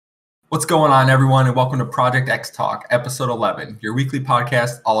What's going on, everyone, and welcome to Project X Talk, episode 11, your weekly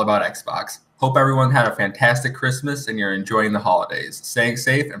podcast all about Xbox. Hope everyone had a fantastic Christmas and you're enjoying the holidays, staying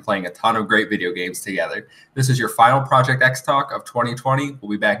safe and playing a ton of great video games together. This is your final Project X Talk of 2020.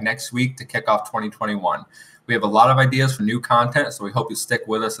 We'll be back next week to kick off 2021. We have a lot of ideas for new content, so we hope you stick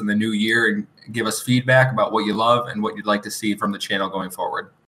with us in the new year and give us feedback about what you love and what you'd like to see from the channel going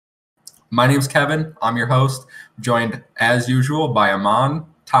forward. My name is Kevin. I'm your host, joined as usual by Aman,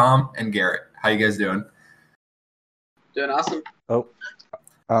 Tom, and Garrett. How you guys doing? Doing awesome. Oh,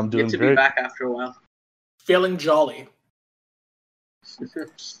 I'm doing Good to great. be back after a while. Feeling jolly.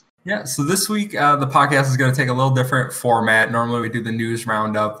 Yeah, so this week the podcast is going to take a little different format. Normally we do the news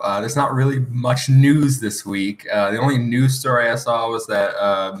roundup. There's not really much news this week. The only news story I saw was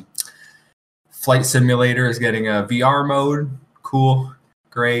that Flight Simulator is getting a VR mode. Cool.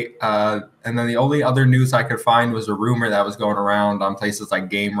 Great. And then the only other news I could find was a rumor that was going around on places like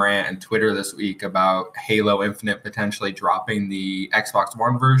Game Rant and Twitter this week about Halo Infinite potentially dropping the Xbox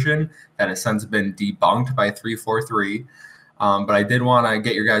One version that has since been debunked by 343. But I did want to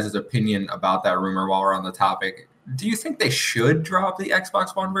get your guys' opinion about that rumor while we're on the topic. Do you think they should drop the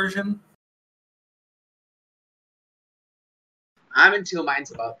Xbox One version? I'm in two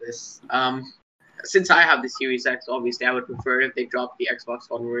minds about this. Since I have the Series X, obviously I would prefer if they dropped the Xbox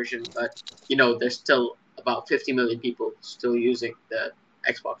One version, but there's still about 50 million people still using the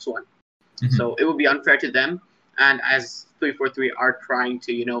Xbox One. Mm-hmm. So it would be unfair to them. And as 343 are trying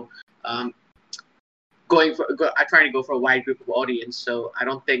to, trying to go for a wide group of audience, so I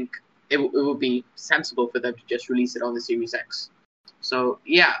don't think it would be sensible for them to just release it on the Series X. So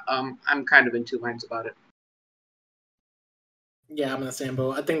yeah, I'm kind of in two minds about it. Yeah, I'm in the same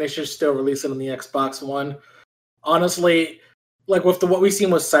boat. I think they should still release it on the Xbox One. Honestly, like with what we've seen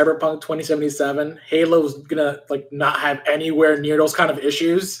with Cyberpunk 2077, Halo's gonna not have anywhere near those kind of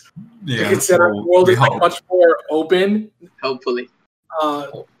issues. Yeah, consider the world is much more open. Hopefully,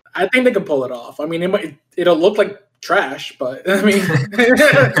 I think they can pull it off. I mean, it'll look like trash, but I mean,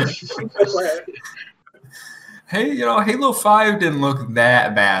 hey, Halo 5 didn't look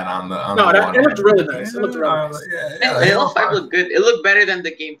that bad on the it looked really nice. It looked really nice. Yeah, Halo 5 looked good. It looked better than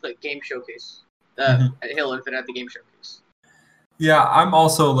the game showcase. Halo Infinite at the game showcase. Yeah, I'm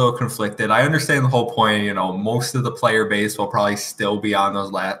also a little conflicted. I understand the whole point. Most of the player base will probably still be on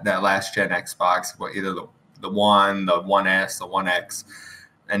those that last gen Xbox, either the One, the One S, the One X,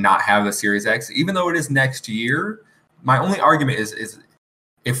 and not have the Series X. Even though it is next year, my only argument is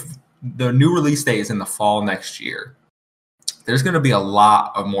if the new release date is in the fall next year, there's going to be a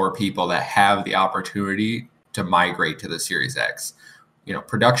lot of more people that have the opportunity to migrate to the Series X.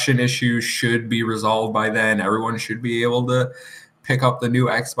 Production issues should be resolved by then. Everyone should be able to pick up the new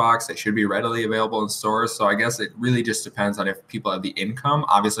Xbox. It should be readily available in stores. So I guess it really just depends on if people have the income.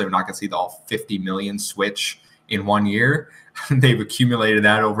 Obviously, we're not going to see the all 50 million switch in 1 year. They've accumulated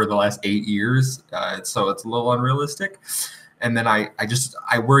that over the last 8 years. So it's a little unrealistic. And then I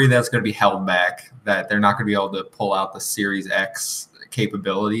worry that's going to be held back, that they're not going to be able to pull out the Series X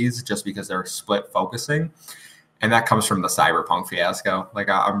capabilities just because they're split focusing. And that comes from the Cyberpunk fiasco.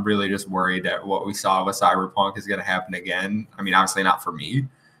 I'm really just worried that what we saw with Cyberpunk is going to happen again. I mean, obviously not for me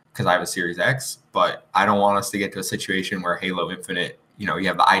because I have a Series X, but I don't want us to get to a situation where Halo Infinite, you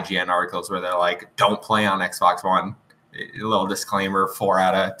have the IGN articles where they're like, don't play on Xbox One. A little disclaimer, 4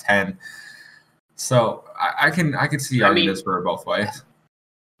 out of 10. So I can see arguments for both ways.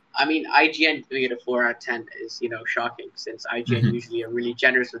 I mean, IGN doing it a 4 out of 10 is shocking, since IGN usually are really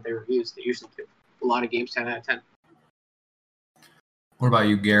generous with their reviews. They usually give a lot of games 10 out of 10. What about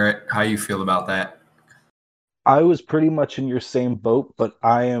you, Garrett? How you feel about that? I was pretty much in your same boat, but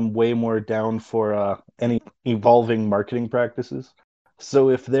I am way more down for any evolving marketing practices. So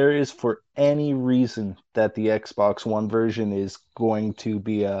if there is for any reason that the Xbox One version is going to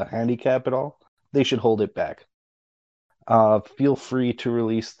be a handicap at all, they should hold it back. Feel free to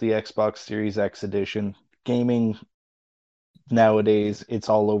release the Xbox Series X edition. Gaming nowadays, it's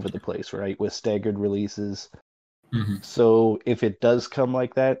all over the place, right? With staggered releases. Mm-hmm. So if it does come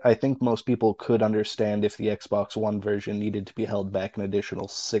like that, I think most people could understand if the Xbox One version needed to be held back an additional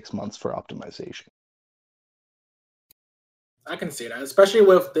 6 months for optimization. I can see that, especially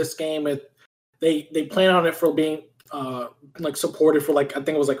with this game. They plan on it for being supported for I think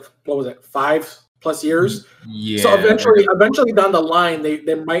it was 5+ years. Yeah. So eventually down the line,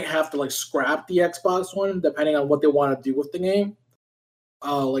 they might have to scrap the Xbox One depending on what they want to do with the game.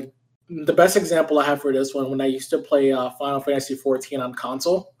 The best example I have for this one, when I used to play Final Fantasy XIV on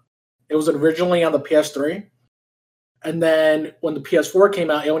console, it was originally on the PS3. And then when the PS4 came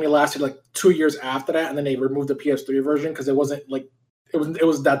out, it only lasted 2 years after that, and then they removed the PS3 version because it wasn't it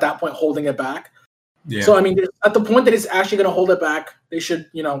was at that point holding it back. Yeah. So I mean, at the point that it's actually going to hold it back, they should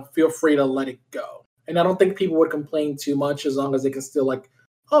feel free to let it go. And I don't think people would complain too much as long as they can still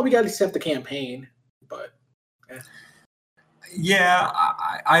we got to accept the campaign. But yeah,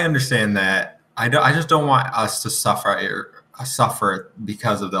 I understand that. I just don't want us to suffer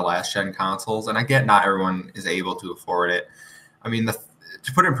because of the last gen consoles. And I get not everyone is able to afford it. I mean,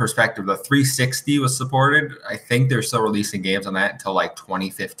 to put it in perspective, the 360 was supported. I think they're still releasing games on that until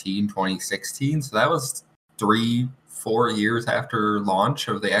 2015, 2016. So that was 3-4 years after launch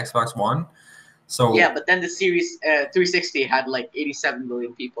of the Xbox One. So yeah, but then the Series 360 had 87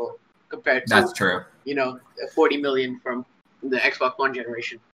 million people compared to that's true. 40 million from the Xbox One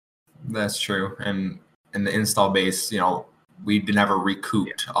generation. That's true. And in the install base, we never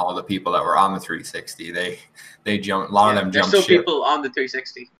recouped all the people that were on the 360. They jumped. A lot of them jumped There's still ship. people on the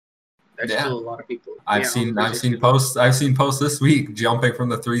 360. There's still a lot of people. I've seen posts this week jumping from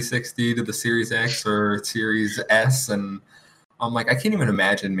the 360 to the Series X or Series S, and I'm like, I can't even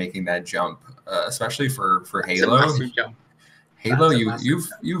imagine making that jump, especially for Halo. It's a massive jump. Halo,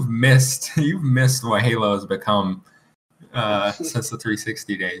 you've missed what Halo has become since the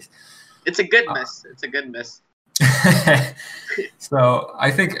 360 days. It's a good miss. It's a good miss. So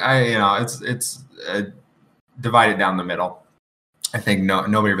I think it's divided down the middle. I think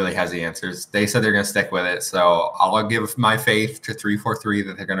nobody really has the answers. They said they're going to stick with it, so I'll give my faith to 343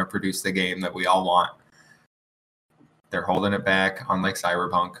 that they're going to produce the game that we all want. They're holding it back, unlike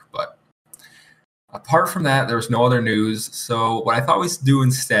Cyberpunk. But apart from that, there was no other news. So what I thought we'd do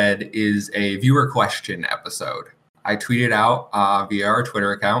instead is a viewer question episode. I tweeted out via our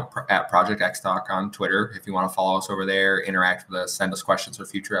Twitter account at Project X Talk on Twitter. If you want to follow us over there, interact with us, send us questions for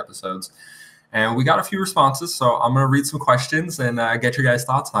future episodes. And we got a few responses, so I'm going to read some questions and get your guys'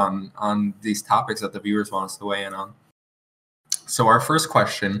 thoughts on these topics that the viewers want us to weigh in on. So our first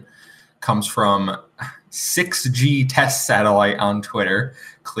question comes from 6G Test Satellite on Twitter,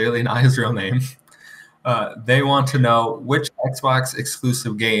 clearly not his real name. They want to know, which Xbox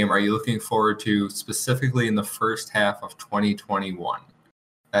exclusive game are you looking forward to specifically in the first half of 2021?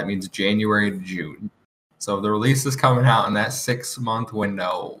 That means January to June. So the release is coming out in that 6-month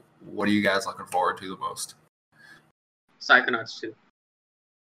window. What are you guys looking forward to the most? Psychonauts 2.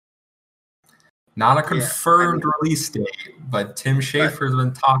 Not a confirmed release date, but Tim Schafer's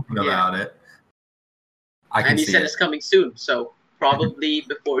been talking about it. And he said it's coming soon, so probably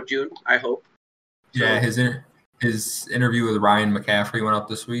before June, I hope. So, yeah, his interview with Ryan McCaffrey went up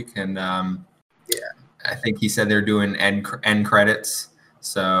this week, and I think he said they're doing end credits,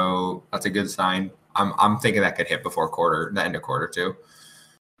 so that's a good sign. I'm thinking that could hit before the end of quarter 2.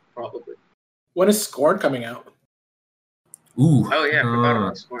 Probably. When is Scorn coming out? Ooh. Oh yeah, I forgot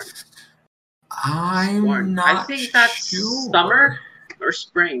about Scorn. I'm not I think that's sure. summer or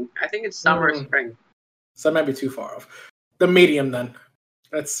spring. I think it's summer or spring. So that might be too far off. The medium then.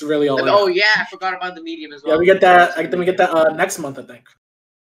 That's really all. Oh yeah, I forgot about the medium as well. Yeah, we get that. Then we get that next month, I think.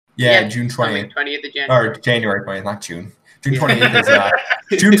 Yeah, June 20th. 20th of January. Or January 20th, not June. June 28th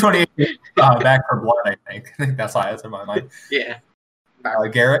is June 28th. Back for Blood, I think. I think that's why that's in my mind. Yeah.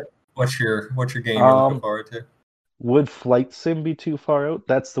 Garrett, what's your game you're looking forward to? Would Flight Sim be too far out?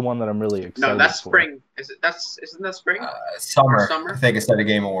 That's the one that I'm really excited for. No, that's spring. Isn't that spring? Summer. I think it's at the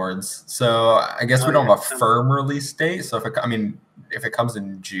Game Awards. So I guess we don't have a firm release date. So if it comes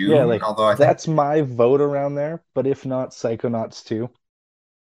in June, although I think that's my vote around there. But if not, Psychonauts 2.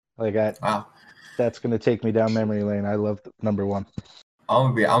 Wow. That's gonna take me down memory lane. I love number 1.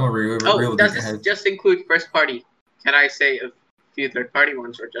 I'm a does this just include first party? Can I say a few third party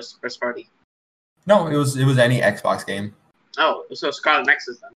ones or just first party? No, it was any Xbox game. Oh, so Scarlet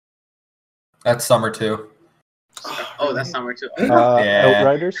Nexus then. That's summer too. Oh, that's summer too.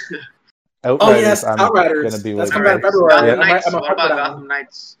 Outriders. Yes, Outriders. Gonna be that's way coming out in February. What about Gotham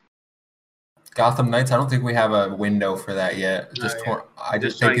Knights? Gotham Knights. I don't think we have a window for that yet. I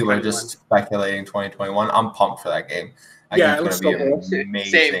just think people are just speculating 2021. I'm pumped for that game. It looks gonna so be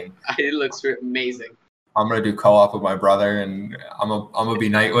amazing. Same. It looks amazing. I'm gonna do co-op with my brother, and I'm gonna be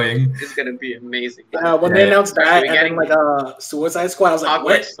Nightwing. It's gonna be amazing. When they announced that, and then Suicide Squad, I was like,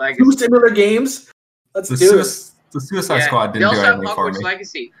 "What? Like 2 similar games? Let's do it." The Suicide Squad didn't do anything for me. Hogwarts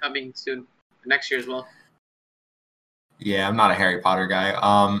Legacy coming soon, next year as well. Yeah, I'm not a Harry Potter guy.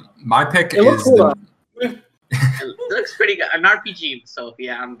 My pick it is. It looks pretty good. An RPG, so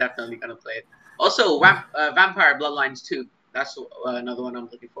yeah, I'm definitely gonna play it. Also, Vampire Bloodlines 2. That's another one I'm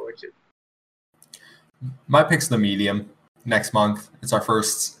looking forward to. My pick's the medium next month. It's our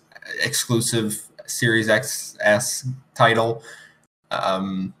first exclusive Series XS title.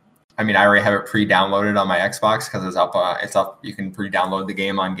 I I mean, I already have it pre-downloaded on my Xbox because it's up. It's up. You can pre-download the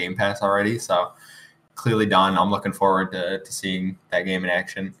game on Game Pass already. So clearly done. I'm looking forward to seeing that game in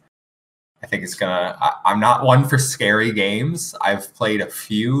action. I think it's gonna. I'm not one for scary games. I've played a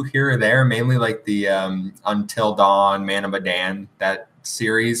few here or there, mainly like the Until Dawn, Man of Medan, that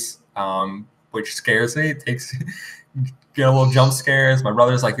series, which scares me. It takes get a little jump scares. My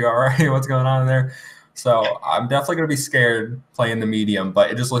brother's like, "You all right? What's going on in there?" So I'm definitely gonna be scared playing the medium, but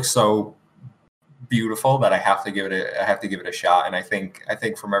it just looks so beautiful that I have to give it a shot. And I think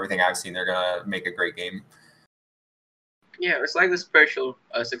from everything I've seen, they're gonna make a great game. Yeah, it's like the spiritual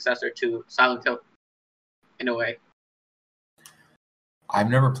successor to Silent Hill, in a way. I've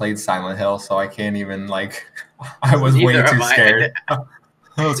never played Silent Hill, so I can't even like. I was way too scared.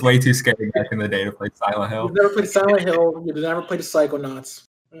 I was way too scared back in the day to play Silent Hill. You've never played Silent Hill. You've never played the Psychonauts.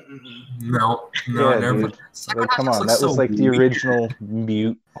 No, Yeah, never. dude. Like, come on, that was like the original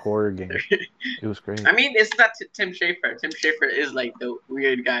mute horror game. It was great. I mean, it's not Tim Schafer. Tim Schafer is like the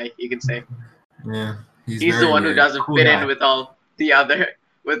weird guy, you can say. Yeah, he's the one who doesn't fit in with all the other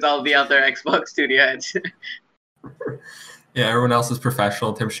Xbox studio heads. Yeah, everyone else is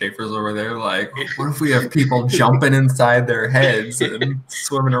professional. Tim Schafer's over there. Like, what if we have people jumping inside their heads and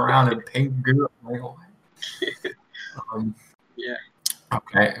swimming around in pink goo? Like, yeah.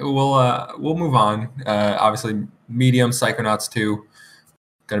 Okay, we'll move on. Obviously, Medium, Psychonauts 2,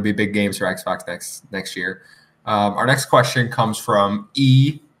 going to be big games for Xbox next year. Our next question comes from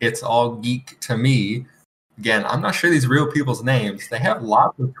E. It's all geek to me. Again, I'm not sure these real people's names. They have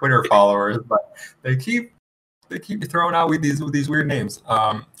lots of Twitter followers, but they keep throwing out with these weird names.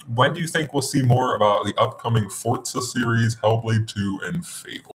 When do you think we'll see more about the upcoming Forza series, Hellblade 2, and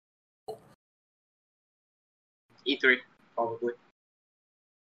Fable? E3, probably.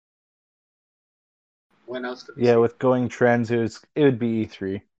 When else could Yeah, with going trends, it would be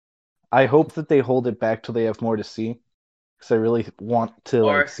E3. I hope that they hold it back till they have more to see, because I really want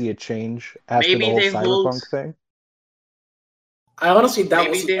to see a change after the whole Cyberpunk thing. I honestly doubt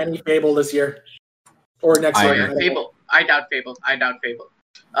we'll see any Fable this year or next year. Fable. I doubt Fable.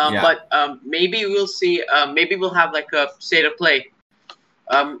 But maybe we'll see. Maybe we'll have like a state of play.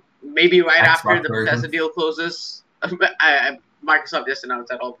 Maybe right Xbox after the Bethesda deal closes. Microsoft just announced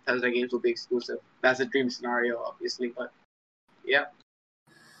that all Bethesda games will be exclusive. That's a dream scenario, obviously, but yeah.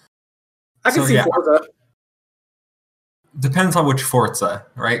 I can see Forza. Depends on which Forza,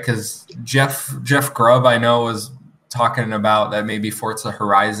 right? Because Jeff Grubb, I know, was talking about that maybe Forza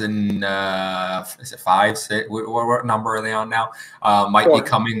Horizon, is it 5, 6? What number are they on now? Might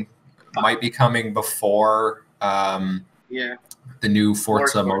be coming before the new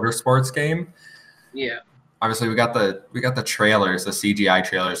Forza Motorsports game. Yeah. Obviously, we got the trailers, the CGI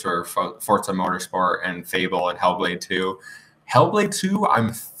trailers for Forza Motorsport and Fable and Hellblade 2. Hellblade 2,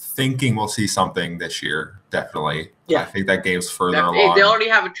 I'm thinking we'll see something this year, definitely. Yeah. I think that game's further along. They already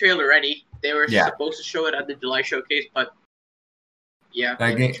have a trailer ready. They were supposed to show it at the July showcase, but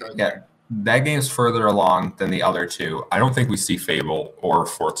that game's further along than the other two. I don't think we see Fable or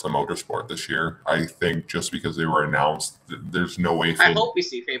Forza Motorsport this year. I think just because they were announced, there's no way. I hope we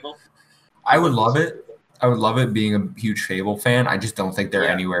see Fable. I would love it. I would love it being a huge Fable fan. I just don't think they're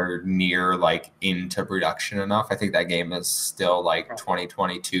anywhere near like into production enough. I think that game is still like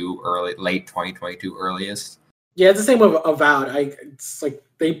 2022 late 2022 earliest. Yeah, it's the same with Avowed. It's like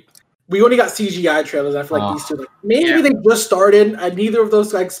we only got CGI trailers. I feel like these two, like maybe they just started. Neither of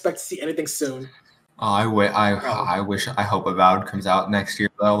those I expect to see anything soon. I hope Avowed comes out next year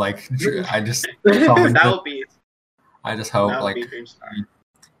though. Like I just I just hope like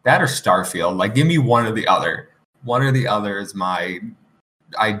that or Starfield. Like give me one or the other. One or the other is my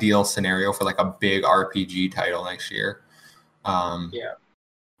ideal scenario for like a big RPG title next year.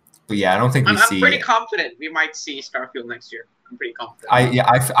 But yeah, I don't think I'm pretty confident we might see Starfield next year. I'm pretty confident.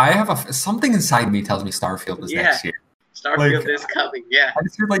 I have something inside me tells me Starfield is next year. Starfield is coming. Yeah. I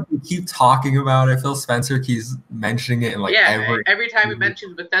just feel like we keep talking about it. Phil Spencer keeps mentioning it in like every time he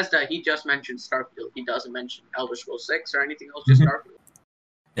mentions Bethesda, he just mentions Starfield. He doesn't mention Elder Scrolls 6 or anything else. Just Starfield.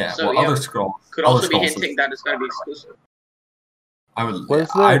 Yeah. So Elder Scrolls could also be hinting that it's going to be exclusive. Was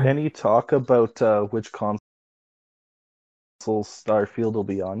there any talk about which console Starfield will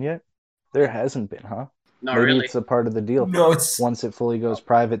be on yet? There hasn't been, huh? Maybe it's a part of the deal. No, it's once it fully goes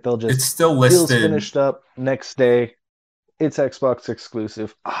private, they'll just it's still listed. Deal's finished up next day. It's Xbox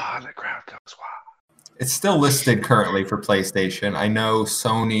exclusive. The crowd goes wow. It's still listed currently for PlayStation. I know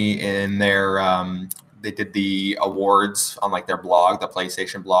Sony in their they did the awards on like their blog, the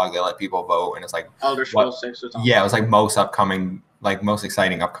PlayStation blog. They let people vote, and it's like Elder Scrolls 6 or something. Yeah, it was like most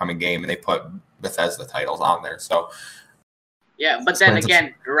exciting upcoming game, and they put Bethesda titles on there. So Yeah, but then Explains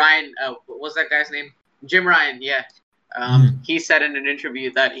again, Ryan, what was that guy's name? Jim Ryan, yeah. He said in an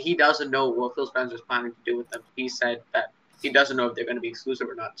interview that he doesn't know what Phil Spencer is planning to do with them. He said that he doesn't know if they're going to be exclusive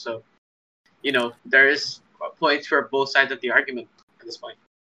or not. So, there is points for both sides of the argument at this point.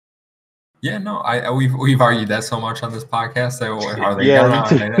 Yeah, no, we've argued that so much on this podcast. That are they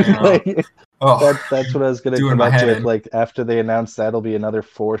that's what I was going to come up with. Like after they announce that'll be another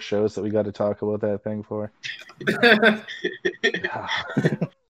 4 shows that we got to talk about that thing for.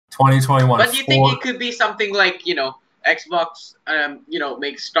 2021. But do you think it could be something like Xbox,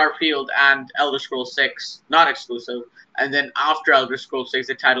 makes Starfield and Elder Scrolls 6 not exclusive, and then after Elder Scrolls 6,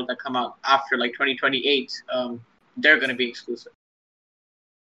 the title that come out after 2028, they're going to be exclusive.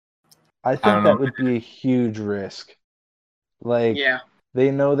 I think that would be a huge risk. They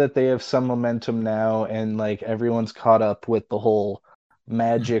know that they have some momentum now, and everyone's caught up with the whole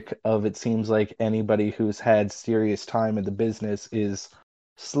magic of it seems like anybody who's had serious time in the business is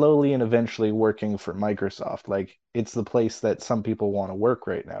slowly and eventually working for Microsoft. It's the place that some people want to work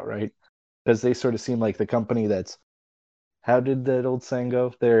right now, right? Because they sort of seem like the company that's, how did that old saying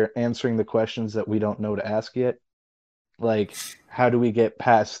go? They're answering the questions that we don't know to ask yet. How do we get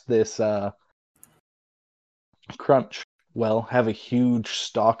past this crunch? Well, have a huge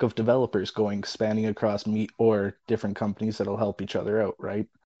stock of developers spanning across or different companies that'll help each other out, right?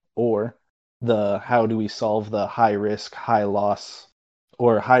 Or how do we solve the high risk, high loss,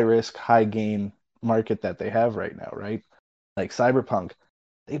 or high risk, high gain market that they have right now, right? Like Cyberpunk,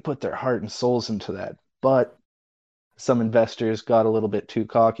 they put their heart and souls into that, but some investors got a little bit too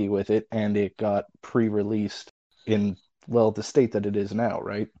cocky with it, and it got pre-released in the state that it is now,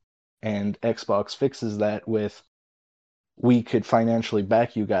 right? And Xbox fixes that with, we could financially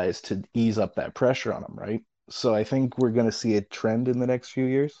back you guys to ease up that pressure on them, right? So I think we're going to see a trend in the next few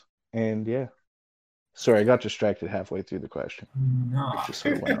years. And yeah. Sorry, I got distracted halfway through the question. No. It just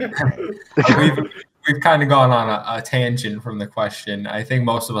sort of went on. We've kind of gone on a tangent from the question. I think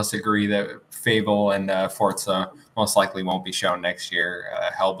most of us agree that Fable and Forza most likely won't be shown next year.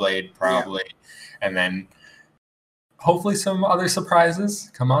 Hellblade probably. Yeah. And then hopefully some other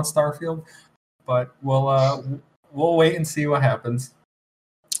surprises. Come on, Starfield. But we'll wait and see what happens.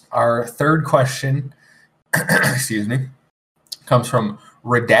 Our third question, excuse me, comes from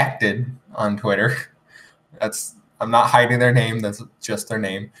Redacted on Twitter. I'm not hiding their name. That's just their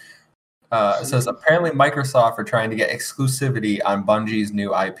name. It says, apparently Microsoft are trying to get exclusivity on Bungie's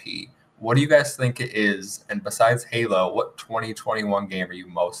new IP. What do you guys think it is? And besides Halo, what 2021 game are you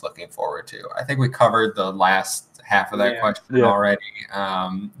most looking forward to? I think we covered the last half of that question already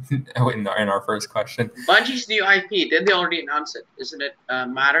in our first question. Bungie's new IP, didn't they already announce it? Isn't it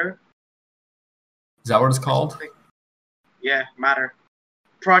Matter? Is that what it's called? Yeah, Matter.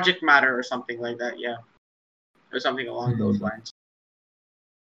 Project Matter or something like that, yeah. Or something along those lines.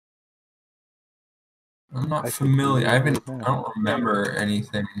 I'm not familiar. I don't remember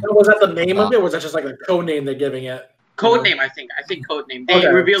anything. Was that the name of it, or was that just a code name they're giving it? Code name, I think. Code name. They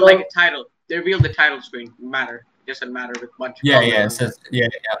revealed a title. They revealed the title screen. Matter. Just a Matter with bunch. It says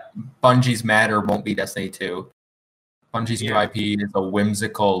Bungie's Matter won't be Destiny 2. Bungie's new IP is a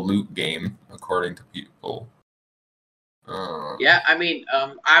whimsical loot game, according to people.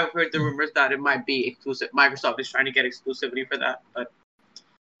 I've heard the rumors that it might be exclusive. Microsoft is trying to get exclusivity for that, but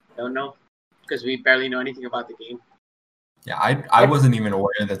I don't know because we barely know anything about the game. Yeah, I wasn't even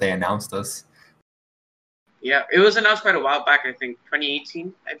aware that they announced this. Yeah, it was announced quite a while back. I think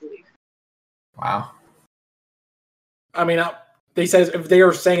 2018, I believe. Wow. I mean, they said if they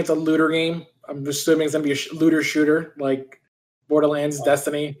are saying it's a looter game, I'm assuming it's gonna be a looter shooter like Borderlands,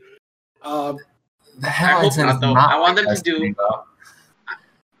 Destiny. I hope not, though. I want them to do.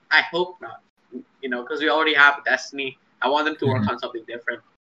 I hope not. Because we already have Destiny. I want them to work on something different.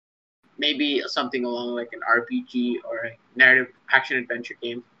 Maybe something along like an RPG or a narrative action adventure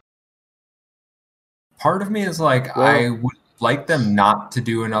game. Part of me is I would like them not to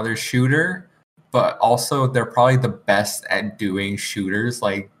do another shooter, but also they're probably the best at doing shooters.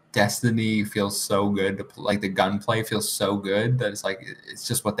 Destiny feels so good. The gunplay feels so good that it's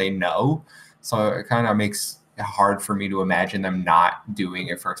just what they know. So it kind of makes it hard for me to imagine them not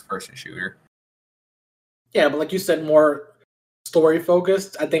doing a first-person shooter. Yeah, but like you said, more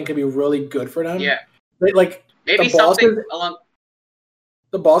story-focused, I think could be really good for them. Yeah. Maybe something along...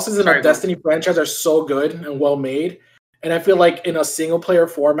 The bosses in the Destiny franchise are so good and well-made. And I feel like in a single-player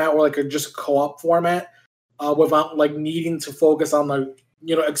format or just a co-op format, without needing to focus on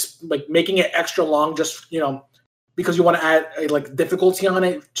making it extra long just, because you want to add difficulty on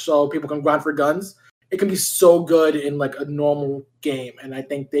it so people can grind for guns. It can be so good in a normal game, and I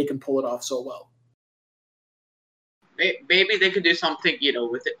think they can pull it off so well. maybe they could do something,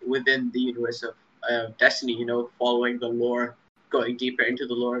 within the universe of Destiny, following the lore, going deeper into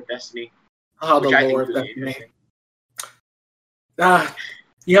the lore of Destiny. The lore of Destiny.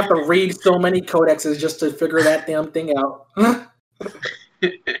 You have to read so many codexes just to figure that damn thing out. But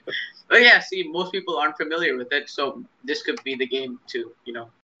yeah, see, most people aren't familiar with it, so this could be the game to,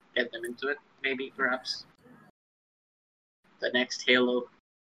 get them into it. Maybe, perhaps. The next Halo.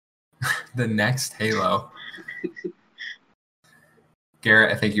 The next Halo.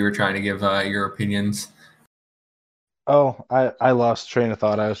 Garrett, I think you were trying to give your opinions. Oh, I lost train of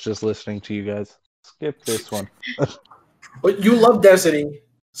thought. I was just listening to you guys. Skip this one. But you love Destiny,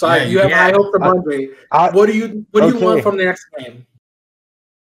 so you have high hope for Andre. What do you want from the next game?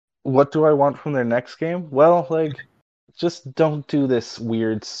 What do I want from their next game? Well, just don't do this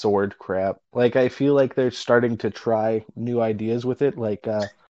weird sword crap. I feel like they're starting to try new ideas with it. When I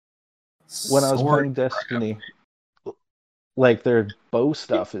was playing Destiny, their bow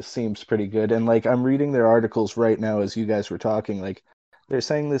stuff, it seems pretty good. And I'm reading their articles right now as you guys were talking. They're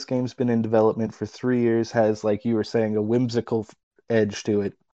saying this game's been in development for 3 years, has, you were saying, a whimsical edge to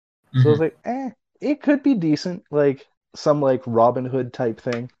it. So I was it could be decent. Some Robin Hood type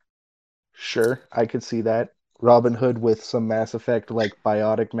thing. Sure, I could see that. Robin Hood with some Mass Effect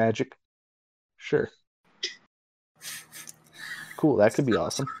biotic magic. Sure. Cool, that could be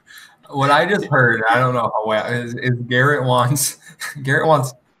awesome. What I just heard, I don't know how well, is Garrett wants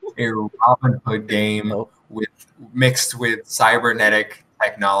a Robin Hood game mixed with cybernetic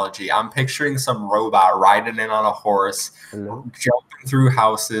technology. I'm picturing some robot riding in on a horse, jumping through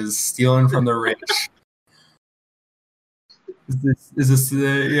houses, stealing from the rich. Is this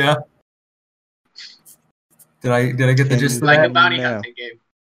yeah? Did I get the gist of that? Like a bounty hunting game.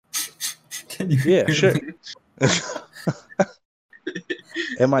 Can you? Yeah, sure.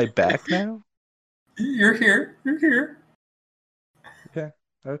 Am I back now? You're here.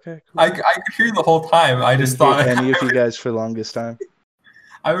 Okay, cool. I could hear you the whole time. I just thought any of you guys for the longest time.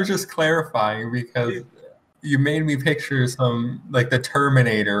 I was just clarifying because you made me picture some the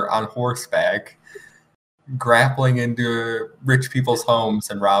Terminator on horseback, grappling into rich people's homes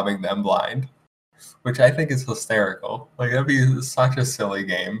and robbing them blind, which I think is hysterical. That'd be such a silly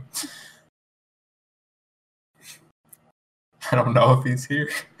game. I don't know if he's here.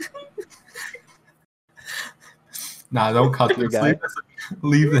 Nah, don't cut this.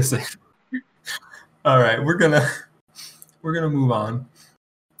 Leave this in. All right, we're gonna move on.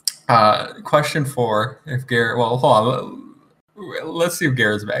 Question 4. If Garrett, well, hold on. Let's see if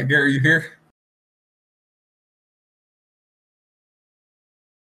Garrett's back. Garrett, are you here?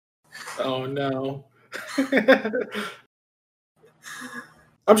 Oh no.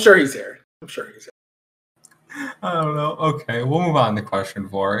 I'm sure he's here. I don't know. Okay, we'll move on to question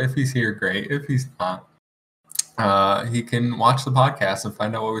 4. If he's here, great. If he's not, he can watch the podcast and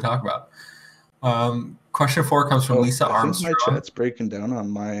find out what we talk about. Question 4 comes from Lisa Armstrong. My chat's breaking down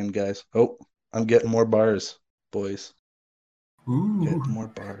on my end, guys. Oh, I'm getting more bars, boys. Ooh. Getting more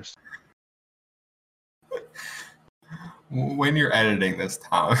bars. When you're editing this,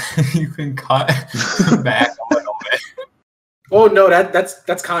 Tom, you can cut back a little bit. Oh no,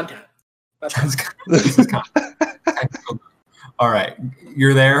 that's content. This is content. All right,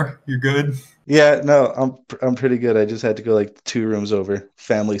 you're there. You're good. Yeah, no, I'm pretty good. I just had to go 2 rooms over.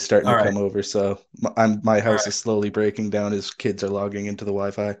 Family's starting to come over, so my house is slowly breaking down as kids are logging into the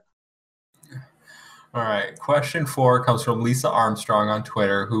Wi-Fi. All right. Question 4 comes from Lisa Armstrong on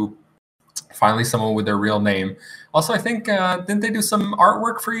Twitter, who finally someone with their real name. Also, I think didn't they do some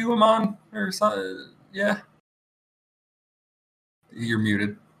artwork for you, Aman, or something? Yeah. You're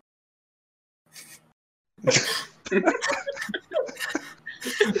muted. This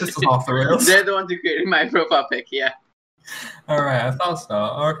is off the rails. They're the ones who created my profile pic, yeah. All right, I thought so.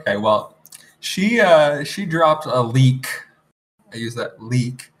 Okay, well, she dropped a leak. I use that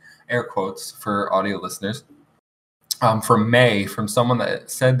leak, air quotes, for audio listeners. From May, from someone that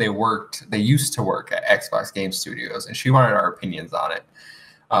said they used to work at Xbox Game Studios, and she wanted our opinions on it.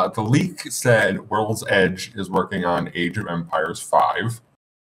 The leak said World's Edge is working on Age of Empires 5.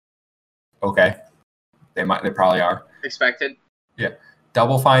 Okay. They probably are. Expected. Yeah.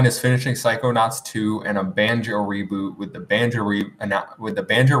 Double Fine is finishing Psychonauts 2 and a Banjo reboot with the Banjo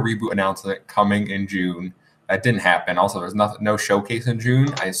reboot announcement coming in June. That didn't happen. Also, there's no showcase in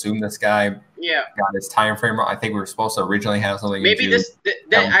June. I assume this guy got his time frame wrong. I think we were supposed to originally have something Maybe in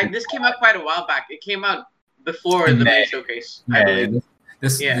June. this came out quite a while back. It came out before the May showcase. I believe.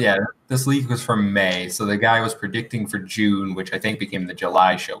 This leak was from May, so the guy was predicting for June, which I think became the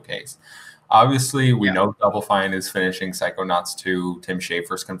July showcase. Obviously, we know Double Fine is finishing Psychonauts 2. Tim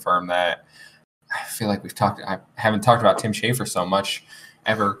Schafer's confirmed that. I feel like I haven't talked about Tim Schafer so much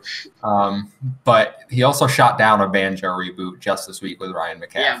ever. But he also shot down a Banjo reboot just this week with Ryan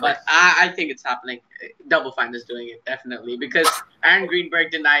McCaffrey. Yeah, but I think it's happening. Double Fine is doing it, definitely, because Aaron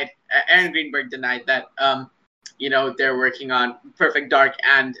Greenberg denied that they're working on Perfect Dark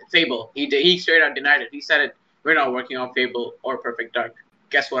and Fable. He straight out denied it. He said it. We're not working on Fable or Perfect Dark.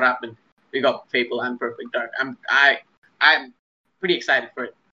 Guess what happened? We got Fable and Perfect Dark. I'm pretty excited for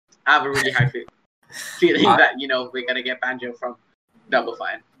it. I have a really high feeling that we're gonna get Banjo from Double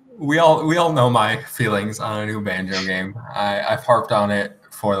Fine. We all know my feelings on a new Banjo game. I've harped on it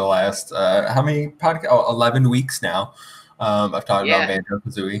for the last how many podcasts? 11 weeks now. I've talked about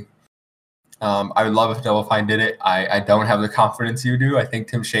Banjo-Kazooie. I would love if Double Fine did it. I don't have the confidence you do. I think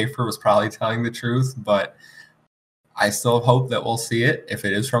Tim Schafer was probably telling the truth, but I still hope that we'll see it. If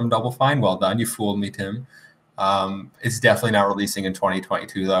it is from Double Fine, well done. You fooled me, Tim. It's definitely not releasing in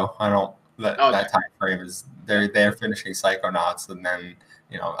 2022, though. I don't. That time frame is they're finishing Psychonauts, and then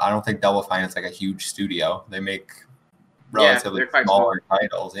I don't think Double Fine is like a huge studio. They make relatively smaller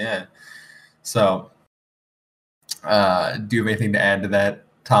titles. Yeah. So, do you have anything to add to that,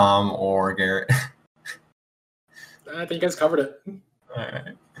 Tom or Garrett? I think you guys covered it. All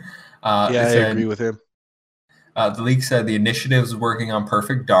right. I agree with him. The leak said the initiative is working on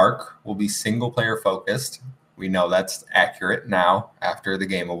Perfect Dark, will be single-player focused. We know that's accurate now after the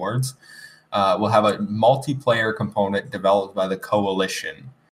Game Awards. We'll have a multiplayer component developed by the Coalition.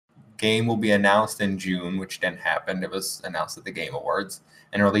 Game will be announced in June, which didn't happen. It was announced at the Game Awards,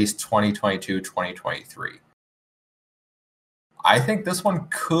 and released 2022-2023. I think this one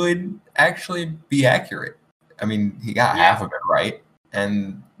could actually be accurate. I mean, he got half of it right.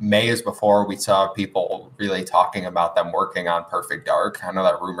 And May is before we saw people really talking about them working on Perfect Dark. I know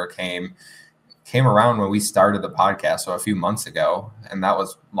that rumor came around when we started the podcast, so a few months ago, and that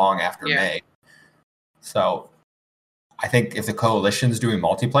was long after May. So I think if the Coalition's doing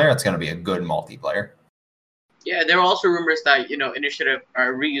multiplayer, it's going to be a good multiplayer. Yeah, there are also rumors that Initiative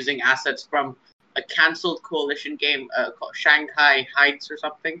are reusing assets from a canceled Coalition game called Shanghai Heights or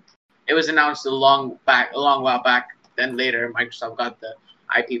something. It was announced a long while back. Then later, Microsoft got the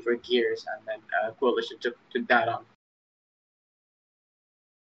IP for Gears, and then Coalition took that on.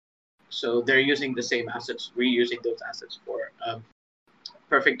 So they're using the same assets, reusing those assets for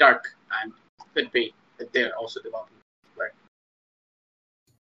Perfect Dark, and could be that they're also developing. Right.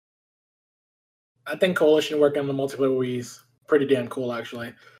 I think Coalition working on the multiplayer is pretty damn cool,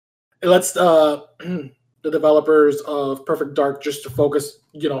 actually. It lets the developers of Perfect Dark just to focus,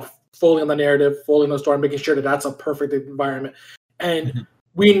 fully on the narrative, fully on the story, making sure that that's a perfect environment. And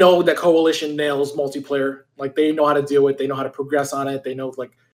we know that Coalition nails multiplayer. Like, they know how to do it. They know how to progress on it. They know,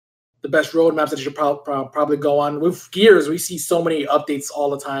 like, the best roadmaps that you should probably go on. With Gears, we see so many updates all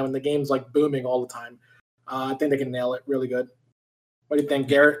the time, and the game's, like, booming all the time. I think they can nail it really good. What do you think,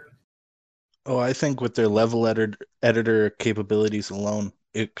 Garrett? Oh, I think with their level editor capabilities alone,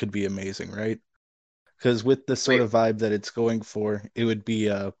 it could be amazing, right? Because with the sort of vibe that it's going for, it would be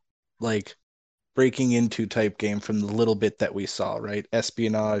like breaking into type game from the little bit that we saw, right?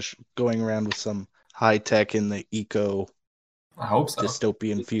 Espionage, going around with some high tech in the I hope so.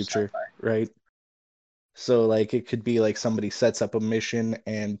 dystopian future, right? So like it could be like somebody sets up a mission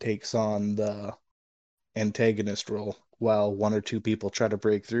and takes on the antagonist role while one or two people try to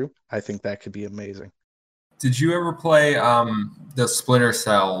break through. I think that could be amazing. Did you ever play the Splinter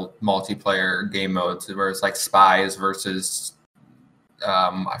Cell multiplayer game modes where it's like spies versus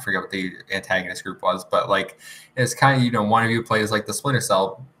I forget what the antagonist group was, but like it's kind of one of you plays like the Splinter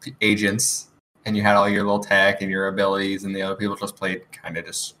Cell agents, and you had all your little tech and your abilities, and the other people just played kind of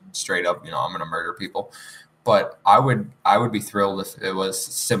just straight up, I'm gonna murder people. But I would be thrilled if it was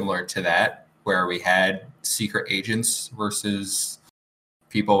similar to that, where we had secret agents versus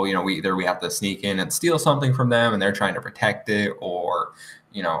people, we have to sneak in and steal something from them and they're trying to protect it, or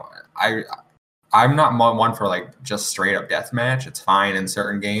I'm not one for like just straight up deathmatch. It's fine in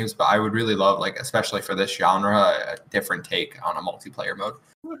certain games, but I would really love, like, especially for this genre, a different take on a multiplayer mode.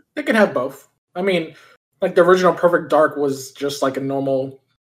 They can have both. I mean, like the original Perfect Dark was just like a normal,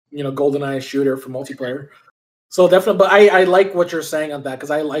 GoldenEye shooter for multiplayer. So definitely, but I like what you're saying on that,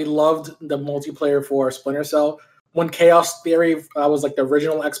 because I loved the multiplayer for Splinter Cell. When Chaos Theory was like the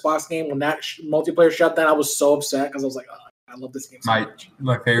original Xbox game, when that multiplayer shut down, I was so upset because I was like, oh, I love this game so much.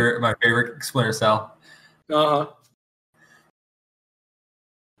 My favorite Splinter Cell.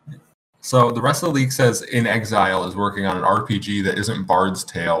 So the rest of the leak says In Exile is working on an RPG that isn't Bard's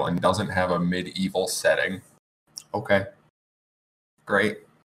Tale and doesn't have a medieval setting. Okay, great.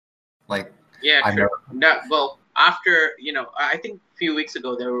 Well, after I think a few weeks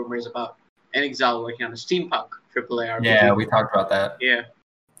ago there were rumors about and Exile working on a steampunk AAA RPG. Yeah, we talked about that. Yeah.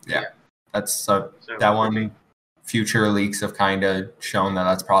 That's So that one. Future leaks have kind of shown that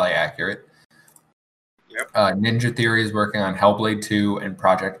that's probably accurate. Yep. Ninja Theory is working on Hellblade 2 and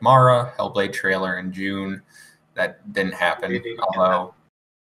Project Mara. Hellblade trailer in June. That didn't happen, although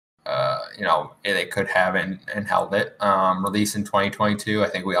they could have and held it. Release in 2022. I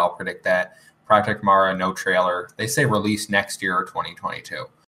think we all predict that. Project Mara, no trailer. They say release next year or 2022.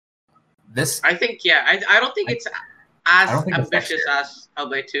 I think, I don't think it's as ambitious as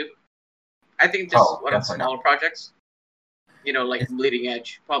Hellblade 2. I think just one of the smaller projects. Like Bleeding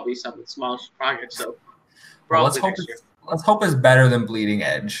Edge, probably some of the small projects. So let's hope it's better than Bleeding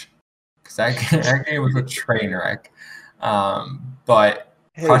Edge, because that game was a train wreck. But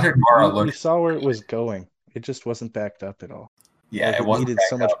Project Mara we saw where it was going. It just wasn't backed up at all. Yeah, it needed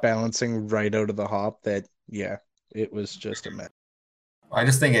so much balancing right out of the hop that it was just a mess. I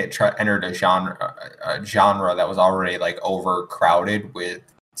just think it entered a genre that was already like overcrowded with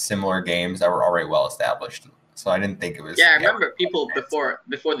similar games that were already well established. So I didn't think it was. Yeah, I remember people before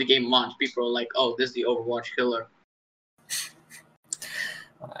the game launched, people were like, "Oh, this is the Overwatch killer."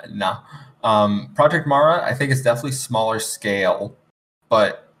 No, Project Mara, I think it's definitely smaller scale,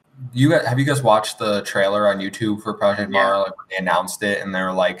 but have you guys watched the trailer on YouTube for Project Mara? Like when they announced it, and they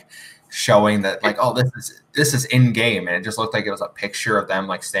were like showing that like, oh, this is in game, and it just looked like it was a picture of them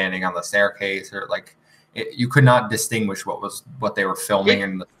like standing on the staircase, or like you could not distinguish what they were filming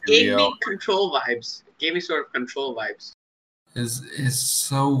in the studio. Gave me control vibes. It gave me sort of control vibes. Is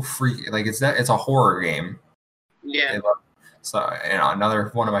so freaky. Like it's a horror game. Yeah. So another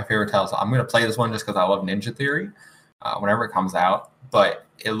one of my favorite titles. I'm gonna play this one just because I love Ninja Theory. Whenever it comes out, but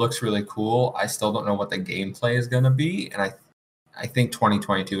it looks really cool. I still don't know what the gameplay is gonna be, and I think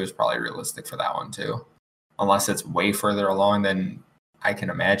 2022 is probably realistic for that one too, unless it's way further along than I can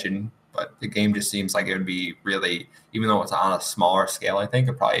imagine. But the game just seems like it would be really, even though it's on a smaller scale, I think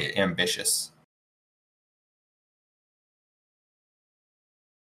it's probably ambitious.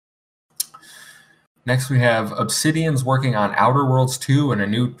 Next, we have Obsidian's working on Outer Worlds 2 and a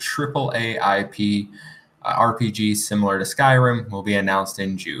new AAA IP RPG similar to Skyrim will be announced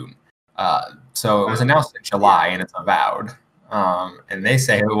in June. So it was announced in July, and it's Avowed. And they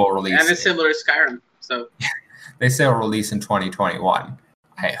say it will release. And it's similar to Skyrim. So they say it will release in 2021.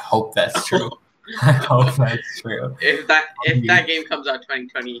 I hope that's true. I hope that's true. If that game comes out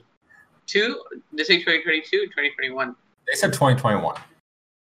 2022, they say 2022, 2021. They said 2021.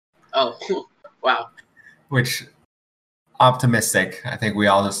 Oh, wow. Which optimistic. I think we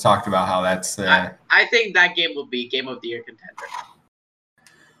all just talked about how that's. I think that game will be Game of the Year contender.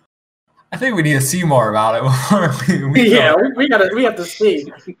 I think we need to see more about it. we have to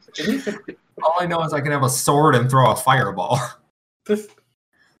see. All I know is I can have a sword and throw a fireball.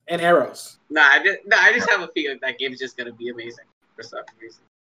 And arrows. I just have a feeling that game's just gonna be amazing for some reason.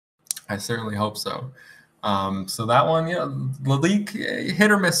 I certainly hope so. So that one, the leak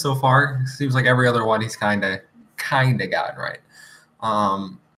hit or miss so far. Seems like every other one he's kind of gotten right.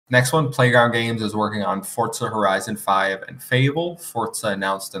 Next one, Playground Games is working on Forza Horizon 5 and Fable. Forza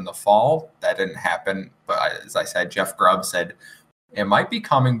announced in the fall. That didn't happen, but as I said, Jeff Grubb said it might be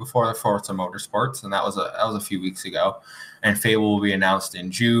coming before the Forza Motorsports, and that was a few weeks ago. And Fable will be announced in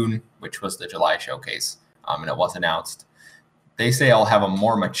June, which was the July showcase, and it was announced. They say it'll have a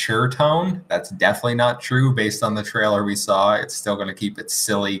more mature tone. That's definitely not true based on the trailer we saw. It's still going to keep its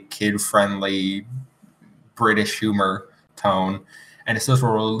silly, kid-friendly British humor tone. And it says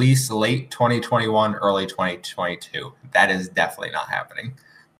will release late 2021, early 2022. That is definitely not happening.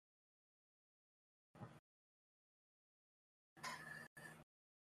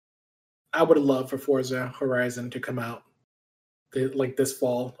 I would love for Forza Horizon to come out like this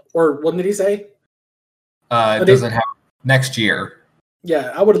fall. Or what did he say? It doesn't have next year.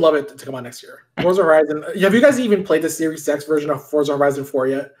 Yeah, I would love it to come out next year. Forza Horizon. Have you guys even played the Series X version of Forza Horizon 4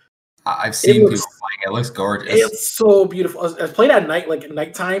 yet? I've seen people playing it. It looks gorgeous. It's so beautiful. I played at night, like at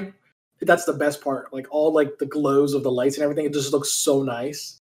nighttime. That's the best part. Like all like the glows of the lights and everything. It just looks so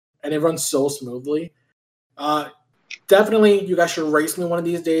nice, and it runs so smoothly. Definitely, you guys should race me one of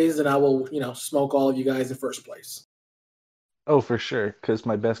these days, and I will, smoke all of you guys in first place. Oh, for sure. Because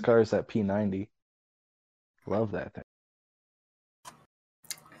my best car is that P90. Love that thing.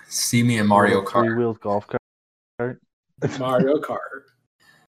 See me in Mario Kart. Three-wheeled golf cart. Mario Kart.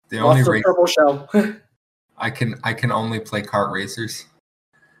 The only race purple shell. I can only play kart racers.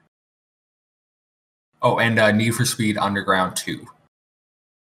 Oh, and Need for Speed Underground 2.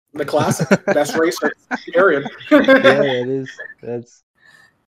 The classic. Best racer. Period. Yeah, it is. That's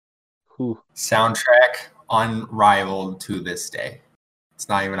soundtrack unrivaled to this day. It's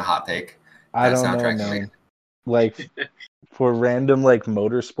not even a hot take. I That don't know, soundtrack man. Like for random like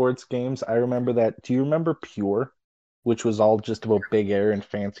motorsports games, I remember that. Do you remember Pure, which was all just about big air and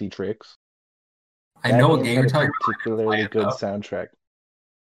fancy tricks? I That know what game game had you're a talking about. particularly good though. soundtrack.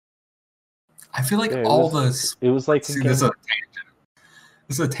 I feel like Yeah, all the it was like a see this is game. a tangent.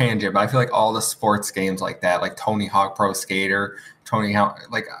 This is a tangent, but I feel like all the sports games like that, like Tony Hawk Pro Skater, Tony Hawk,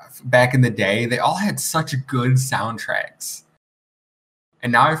 like back in the day, they all had such good soundtracks.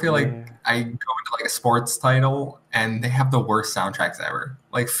 And now I feel like Yeah. I go into like a sports title and they have the worst soundtracks ever.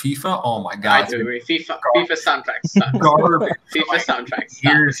 Like FIFA, oh my I god, do agree. FIFA soundtrack sucks. garbage. FIFA soundtrack sucks.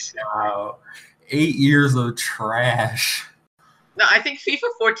 Years now. 8 years of trash. No, I think FIFA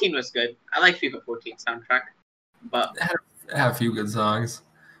 14 was good. I like FIFA 14 soundtrack, but It had a few good songs,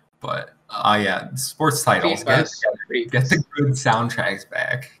 but yeah, sports titles FIFA's pretty get the good soundtracks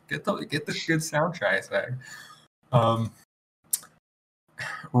back. Get the good soundtracks back.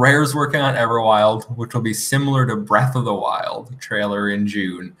 Rare's working on Everwild, which will be similar to Breath of the Wild trailer in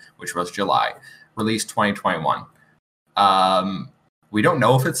June, which was July, released 2021. We don't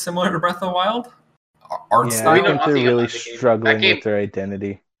know if it's similar to Breath of the Wild. Art Yeah, style. I We know think they're nothing really about the game. struggling That game- with their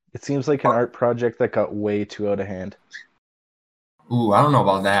identity. It seems like an art project that got way too out of hand. Ooh, I don't know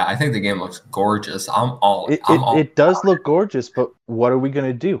about that. I think the game looks gorgeous. I'm all. It does look gorgeous, but what are we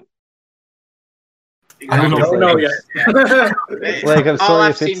gonna do? I don't I don't know yet. Like, I'm All sorry,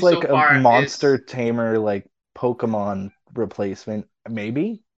 I've if it's seen so like far a is- monster tamer, like Pokemon replacement,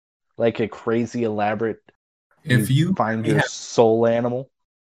 maybe, like a crazy elaborate. If you find yeah. your soul animal,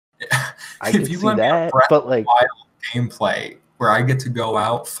 I If could you see let me have that, Breath but of the like, Wild gameplay where I get to go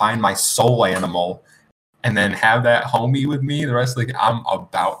out, find my soul animal, and then have that homie with me the rest of the I'm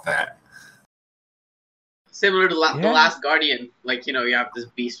about that. Similar to the Yeah. Last Guardian, like you have this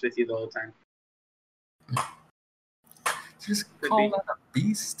beast with you the whole time. Just Could call be. that a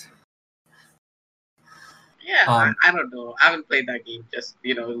beast. Yeah, Um, I don't know. I haven't played that game. Just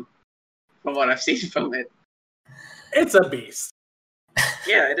from what I've seen from it. It's a beast.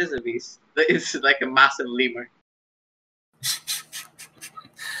 Yeah, it is a beast. It's like a massive lemur.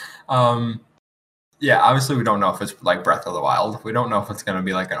 Yeah, obviously we don't know if it's like Breath of the Wild. We don't know if it's going to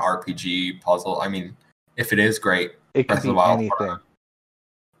be like an RPG puzzle. I mean, if it is, great. it Breath could of the be Wild. anything.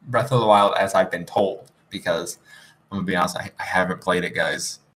 Breath of the Wild, as I've been told, because I'm gonna be honest, I haven't played it,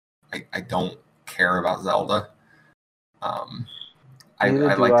 guys. I don't care about Zelda.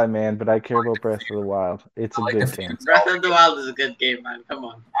 Neither do like I, man. But I care about Breath of the Wild. It's a I like good the game. Breath of the Wild is a good game, man. Come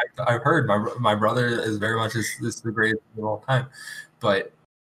on. I've heard my brother is very much this is the greatest of all time, but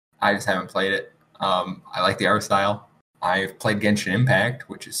I just haven't played it. I like the art style. I've played Genshin Impact,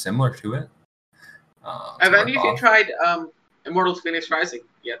 which is similar to it. Have to any of you rip off. tried Immortals Phoenix Rising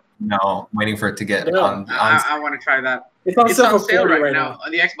yet? No, I'm waiting for it to get Yeah. on. I want to try that. It's on It's sale on for sale 40 right now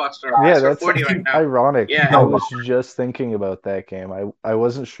on the Xbox store. Yeah, It's for that's 40 right now. ironic. Yeah. I was just thinking about that game. I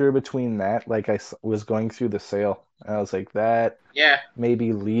wasn't sure between that. Like, was going through the sale, and I was like, that Yeah.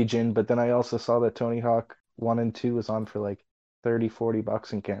 maybe Legion. But then I also saw that Tony Hawk 1 and 2 was on for like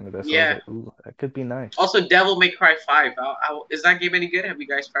 $30-$40 in Canada. So Yeah. I was like, ooh, that could be nice. Also, Devil May Cry 5. Is that game any good? Have you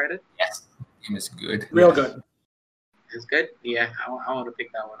guys tried it? Yes, the game is good. Real Yes. good. It's good? Yeah, I want to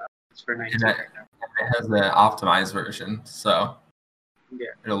pick that one up. It's for 19 that- right now. It has the optimized version, so Yeah.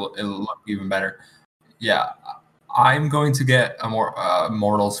 it'll look even better. Yeah, I'm going to get a more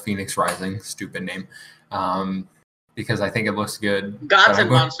Mortals Phoenix Rising, stupid name, because I think it looks good. Gods but and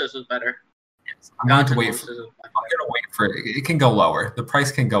Monsters was better. I'm going Gods to and wait. Monsters was I'm better. going to wait for it. It can go lower. The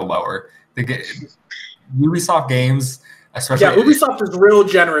price can go lower. Ubisoft games, especially Yeah, Ubisoft is real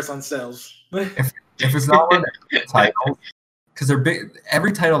generous on sales. if it's not one of their titles, because they're big.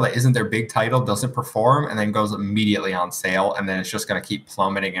 Every title that isn't their big title doesn't perform, and then goes immediately on sale, and then it's just going to keep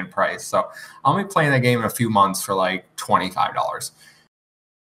plummeting in price. So I'll be playing that game in a few months for like $25.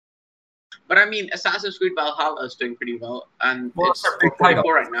 But I mean, Assassin's Creed Valhalla is doing pretty well, and Well, it's it's a big 44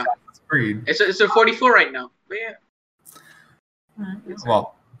 title. right now. Creed. It's a 44 right now. But yeah,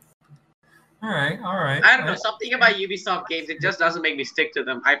 Well, all right. I don't know, something about Ubisoft games, it just doesn't make me stick to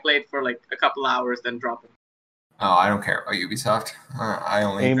them. I played for like a couple hours, then drop it. Oh, I don't care about Ubisoft. I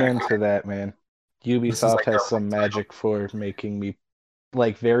only. Amen to that, man. Ubisoft like has their some title. magic for making me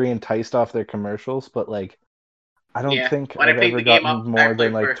like very enticed off their commercials, but like I don't Yeah, think when I I've picked ever the game gotten up, I more than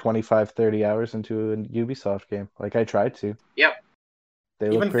played like for- 25-30 hours into a Ubisoft game. Like I tried to. Yep. They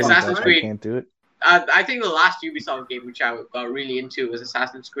Even look pretty, Assassin's but I Creed. can't do it. I think the last Ubisoft game which I got really into was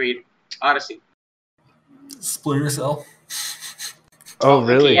Assassin's Creed Odyssey. Splinter Cell. Oh,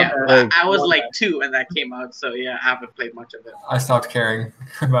 really? Yeah, Like, I was like 2 when that came out, so yeah, I haven't played much of it. I stopped caring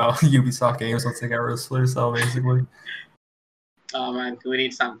about Ubisoft games once they got rid of Splinter Cell, basically. Oh man, we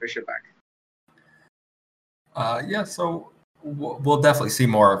need Sam Fisher back. Yeah, so we'll definitely see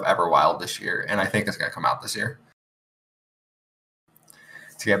more of Everwild this year, and I think it's going to come out this year.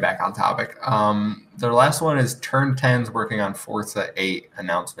 To get back on topic, the last one is Turn 10's working on Forza 8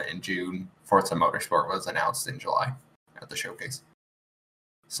 announcement in June. Forza Motorsport was announced in July at the showcase.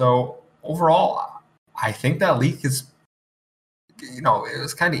 So overall, I think that leak is, it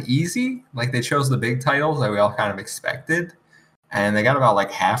was kind of easy. Like, they chose the big titles that we all kind of expected, and they got about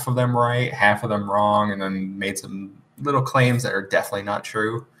like half of them right, half of them wrong, and then made some little claims that are definitely not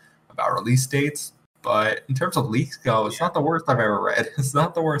true about release dates. But in terms of leaks go, it's not the worst I've ever read. It's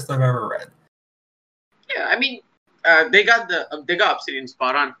not the worst I've ever read. Yeah, I mean, they got Obsidian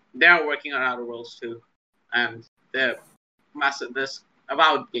spot on. They are working on Outer Worlds too, and the massive this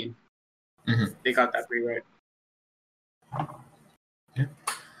Avowed game. Mm-hmm. They got that pretty right. Yeah.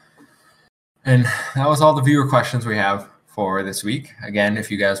 And that was all the viewer questions we have for this week. Again,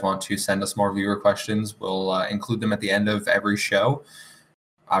 if you guys want to send us more viewer questions, we'll include them at the end of every show.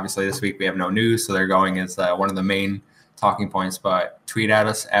 Obviously, this week we have no news, so they're going as one of the main talking points. But tweet at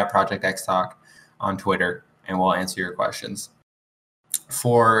us at Project X Talk on Twitter, and we'll answer your questions.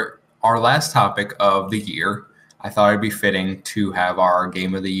 For our last topic of the year, I thought it'd be fitting to have our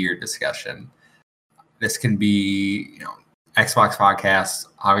Game of the Year discussion. This can be, Xbox podcasts.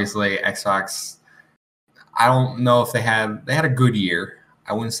 Obviously, Xbox. I don't know if they had a good year.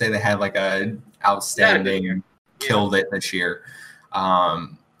 I wouldn't say they had like a outstanding and killed it this year.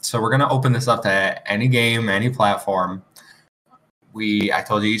 So we're gonna open this up to any game, any platform. I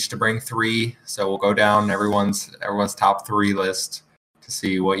told you each to bring 3, so we'll go down everyone's top 3 list to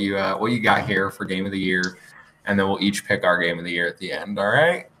see what you got here for Game of the Year, and then we'll each pick our Game of the Year at the end. All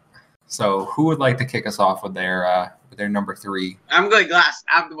right. So who would like to kick us off with their number 3? I'm going last.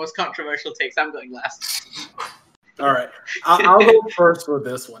 I have the most controversial takes. I'm going last. All right, I'll go first for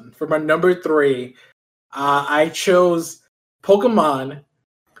this one. For my number 3, I chose Pokemon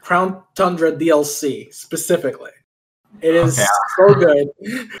Crown Tundra DLC specifically. It is so good.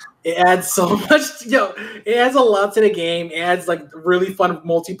 It adds so much. It adds a lot to the game. It adds like really fun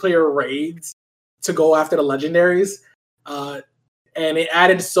multiplayer raids to go after the legendaries, and it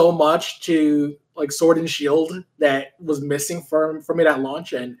added so much to like Sword and Shield that was missing from it at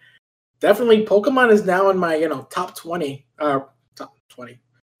launch. And definitely, Pokemon is now in my top 20, top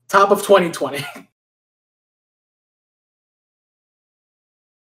of 2020. That's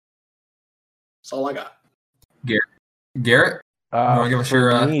all I got. Garrett, you want to give us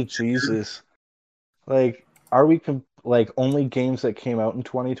your? Me, Jesus, like, are we only games that came out in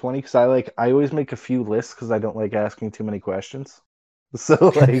 2020? Because I always make a few lists because I don't like asking too many questions.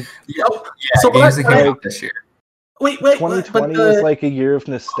 So like, games that came out this year. Wait, 2020 was like a year of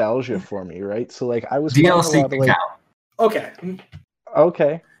nostalgia for me, right? So like, I was DLC can count. Okay.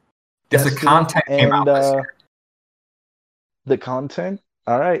 If the content came out this year. The content.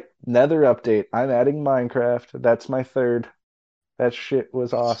 All right, Nether update. I'm adding Minecraft. That's my 3rd. That shit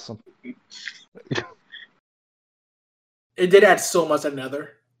was awesome. It did add so much to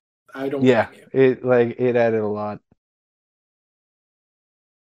Nether. I don't. Yeah, it added a lot.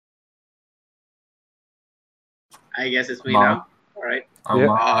 I guess it's me now. All right. Yep.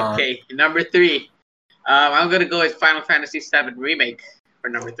 Okay, number 3. I'm gonna go with Final Fantasy VII Remake for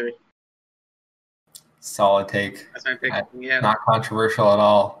number 3. Solid take. That's my pick. Not controversial at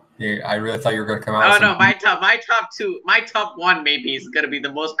all. I really thought you were going to come out. No, my top 1 maybe is going to be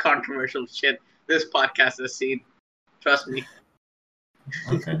the most controversial shit this podcast has seen. Trust me.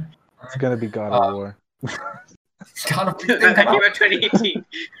 Okay. It's going to be God of War. God of War. That came out 2018.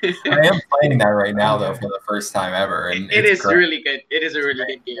 I am playing that right now though for the first time ever, and it is great. Really good. It is a really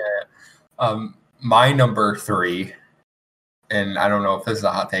good game. Yeah. My number 3. And I don't know if this is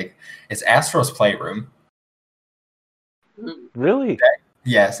a hot take. It's Astro's Playroom. Really?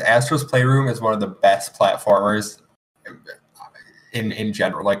 Yes, Astro's Playroom is one of the best platformers in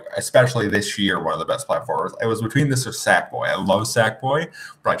general. Like, especially this year, one of the best platformers. It was between this or Sackboy. I love Sackboy,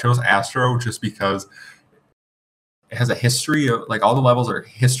 but I chose Astro just because it has a history of, like, all the levels are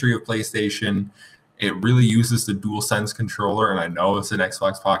history of PlayStation. It really uses the DualSense controller, and I know it's an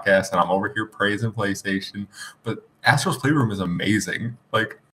Xbox podcast, and I'm over here praising PlayStation, but Astro's Playroom is amazing.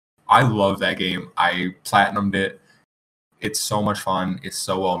 Like, I love that game. I platinumed it. It's so much fun. It's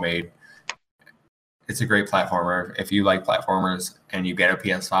so well made. It's a great platformer. If you like platformers and you get a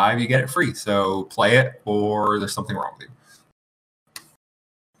PS5, you get it free. So play it, or there's something wrong with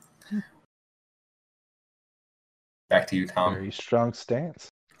you. Back to you, Tom. Very strong stance.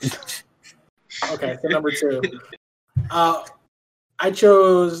 Okay, so number 2. I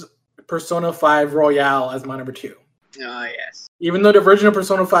chose Persona 5 Royale as my number 2. Oh yes. Even though the version of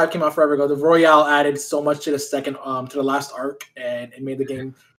Persona 5 came out forever ago, the Royale added so much to the to the last arc, and it made the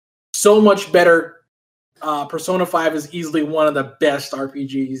game so much better. Persona 5 is easily one of the best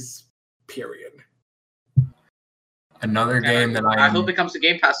RPGs, period. Another game that I hope it comes to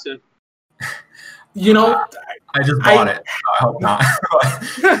Game Pass soon. You know, I just bought it. I hope not.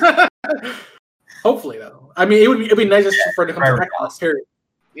 Hopefully, though. I mean, it'd be nice just for it to come to Xbox, period.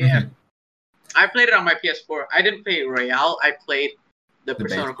 Yeah. I played it on my PS4. I didn't play Royale. I played the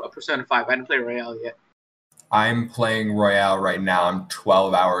Persona 5. I didn't play Royale yet. I'm playing Royale right now. I'm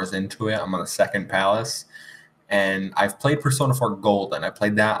 12 hours into it. I'm on the second palace. And I've played Persona 4 Golden. I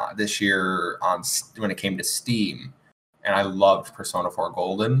played that this year when it came to Steam. And I loved Persona 4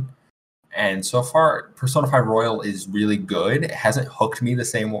 Golden. And so far, Persona 5 Royal is really good. It hasn't hooked me the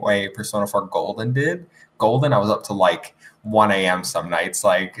same way Persona 4 Golden did. Golden, I was up to like 1 a.m. some nights,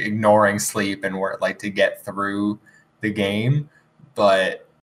 like ignoring sleep and work, like to get through the game. But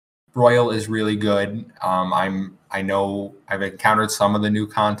Royal is really good. I know I've encountered some of the new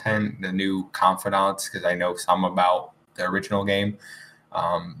content, the new confidants, because I know some about the original game.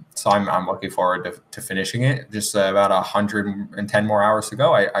 So I'm looking forward to finishing it. Just about 110 more hours to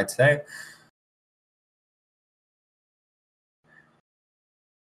go, I'd say.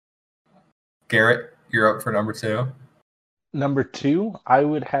 Garrett, you're up for number 2. Number 2, I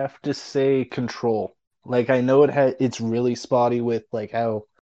would have to say Control. Like, I know it's really spotty with like how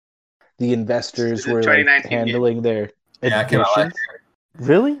the investors were like, handling their additions.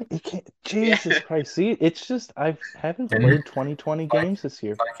 Really? It can't. Jesus Christ! See, it's just I haven't played 2020 games this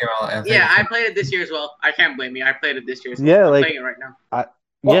year. I played it this year as well. I can't blame you. I played it this year as well. Yeah, I'm like playing it right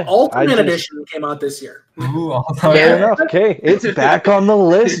now. Ultimate Edition came out this year. Ooh, fair enough. Okay, it's back on the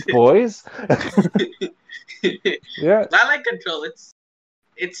list, boys. Yeah, I like Control.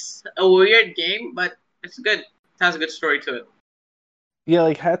 It's a weird game, but it's good. It has a good story to it. Yeah,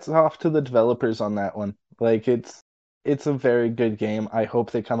 like hats off to the developers on that one. Like it's a very good game. I hope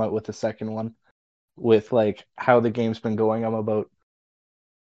they come out with a second one with like how the game's been going. I'm about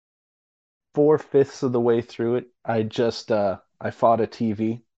 4/5 of the way through it. I just I fought a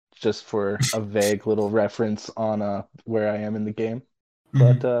TV just for a vague little reference on where I am in the game.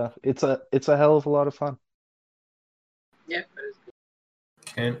 But it's a hell of a lot of fun. Yeah.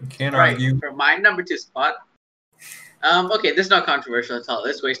 Can't argue. For my number 2 spot. Okay, this is not controversial at all.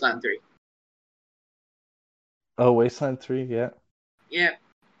 It's Wasteland 3. Oh, Wasteland 3, yeah. Yeah,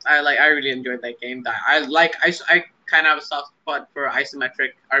 I really enjoyed that game. I kind of have a soft spot for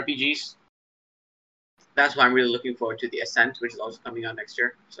isometric RPGs. That's why I'm really looking forward to the Ascent, which is also coming out next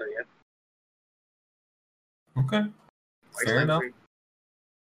year. So yeah. Okay. Fair enough.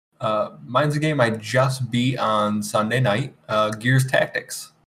 Mine's a game I just beat on Sunday night. Gears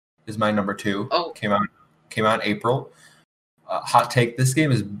Tactics is my number 2. Oh, came out in April. Hot take: this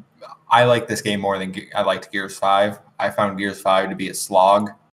game is. I like this game more than I liked Gears 5. I found Gears 5 to be a slog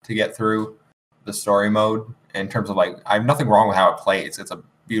to get through the story mode. In terms of like, I have nothing wrong with how it plays. It's a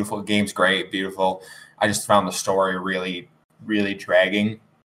beautiful game's great, beautiful. I just found the story really, really dragging.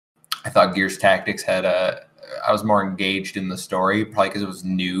 I thought Gears Tactics I was more engaged in the story, probably because it was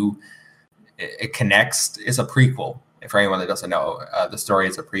new. It connects. It's a prequel. For anyone that doesn't know, the story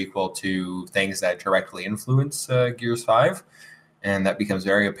is a prequel to things that directly influence Gears 5. And that becomes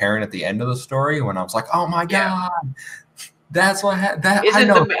very apparent at the end of the story when I was like, "Oh my god, that's what that." Isn't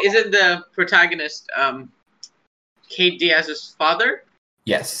the protagonist Kate Diaz's father?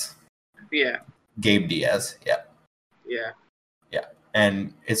 Yes. Yeah. Gabe Diaz. Yeah. Yeah. Yeah,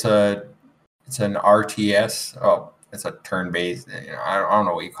 and it's an RTS. Oh, it's a turn-based. I don't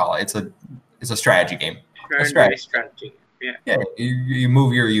know what you call it. It's a strategy game. Turn-based strategy. Yeah. Yeah. You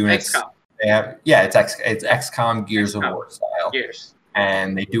move your units. XCOM. It's XCOM Gears of War style. Gears.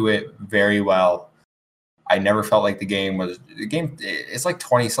 And they do it very well. I never felt like the game. It's like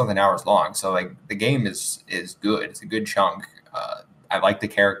 20-something hours long, so like the game is good. It's a good chunk. I like the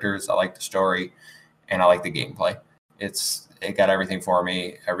characters, I like the story, and I like the gameplay. It got everything for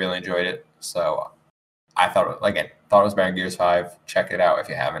me. I really enjoyed it. So I thought it was better than Gears 5. Check it out if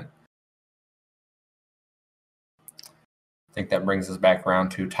you haven't. I think that brings us back around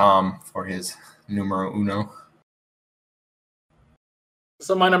to Tom for his numero uno.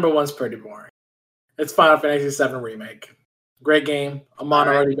 So my number 1's pretty boring. It's Final Fantasy VII Remake. Great game. Amon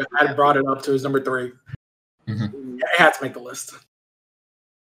already had brought it up to his number 3. Mm-hmm. It had to make the list.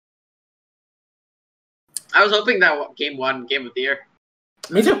 I was hoping that game won Game of the Year.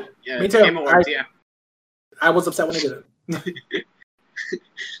 Me too. Yeah, Me too. Game Awards, I was upset when they did it.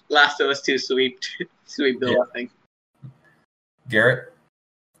 Last of Us 2 sweep the whole thing. Garrett,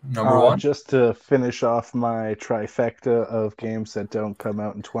 Number one. Just to finish off my trifecta of games that don't come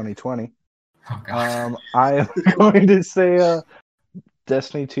out in 2020, Oh, God. I am going to say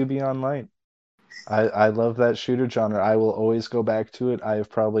Destiny 2 Beyond Light. I love that shooter genre. I will always go back to it. I have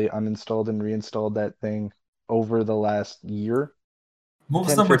probably uninstalled and reinstalled that thing over the last year. What was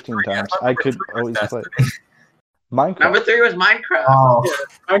 10, number 15 3? times. thought I number could 3 was always play. Destiny. Minecraft. Number 3 was Minecraft. Oh,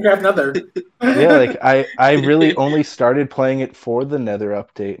 Minecraft Nether. Yeah, like I really only started playing it for the Nether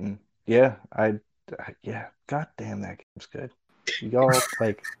update, and yeah, god damn, that game's good. Y'all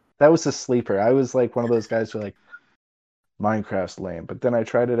like that was a sleeper. I was like one of those guys who like Minecraft's lame, but then I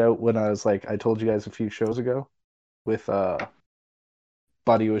tried it out when I was like I told you guys a few shows ago with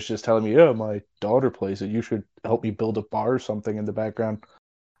Buddy was just telling me, yeah, my daughter plays it. You should help me build a bar or something in the background.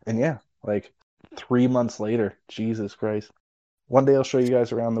 And yeah, like 3 months later, Jesus Christ. One day I'll show you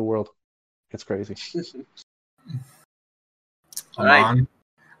guys around the world. It's crazy. come Right. on.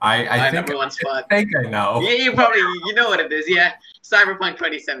 I My think number one spot. I think I know. Yeah, you probably you know what it is. Yeah, Cyberpunk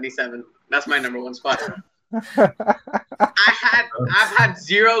 2077. That's my number one spot. I've had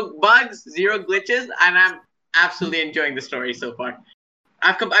 0 bugs, 0 glitches, and I'm absolutely enjoying the story so far.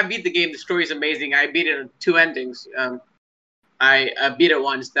 I beat the game. The story is amazing. I beat it on 2 endings. I beat it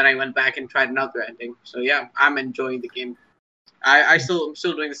once, then I went back and tried another ending. So yeah, I'm enjoying the game. I'm still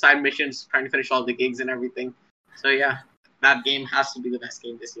doing the side missions, trying to finish all the gigs and everything. So yeah, that game has to be the best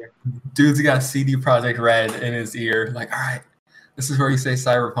game this year. Dude's got CD Projekt Red in his ear. Like, all right, this is where you say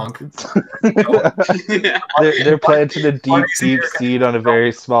Cyberpunk. They're planting a deep Buddy's seed on a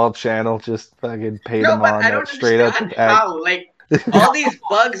very small channel. Just fucking pay No, them but on I don't that straight up the understand back. how, like, all these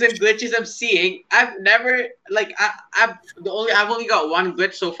bugs and glitches I'm seeing, I've never, like, I've only got 1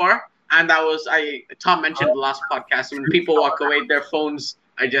 glitch so far, and that was Tom mentioned the last podcast, when people walk away, their phones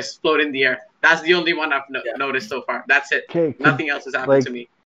are just float in the air. That's the only one I've noticed so far. That's it. Okay, Nothing else has happened like, to me.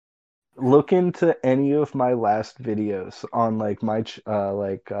 look into any of my last videos on like my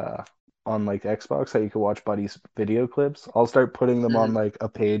on like Xbox, how you can watch Buddy's video clips. I'll start putting them on like a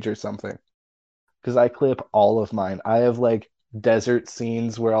page or something, because I clip all of mine. I have like desert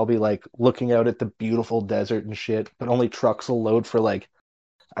scenes where I'll be like looking out at the beautiful desert and shit, but only trucks will load for like,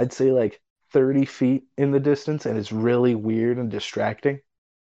 I'd say like 30 feet in the distance, and it's really weird and distracting.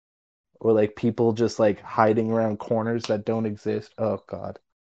 Or like people just like hiding around corners that don't exist. Oh god.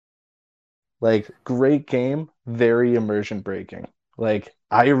 Like, great game, very immersion breaking. Like,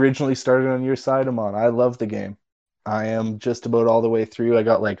 I originally started on your side, Amon. I love the game. I am just about all the way through. I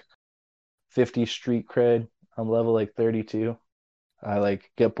got like 50 street cred. I'm level like 32. I like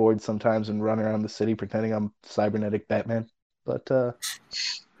get bored sometimes and run around the city pretending I'm cybernetic Batman. But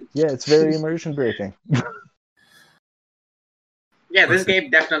yeah, it's very immersion breaking. Yeah, this game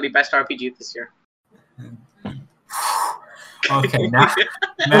definitely best RPG this year. Okay, now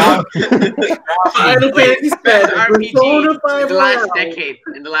Final Fantasy Best VII, RPG Persona 5 in the last Royale. decade.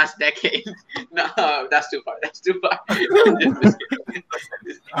 In the last decade. No, that's too far. That's too far.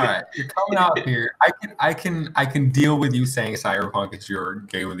 all right, you're coming out here. I can deal with you saying Cyberpunk is your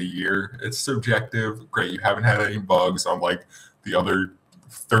game of the year. It's subjective. Great, you haven't had any bugs, unlike the other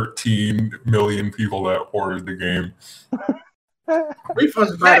 13 million people that ordered the game.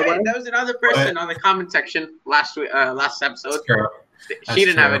 Refunds, by the way. There was another person on the comment section last episode. That's true. She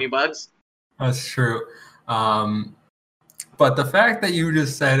didn't have true. any bugs. That's true. But the fact that you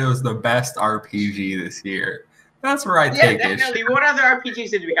just said it was the best RPG this year, that's where I Yeah, take definitely. issue. What other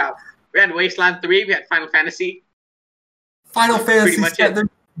RPGs did we have? We had Wasteland 3, we had Final Fantasy. Final Pretty Fantasy much VII,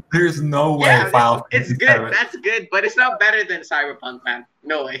 there's no way Yeah, Final it's Fantasy good. VII. That's good, but it's not better than Cyberpunk, man.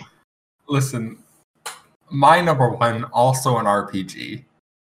 No way. Listen, my number one, also an RPG,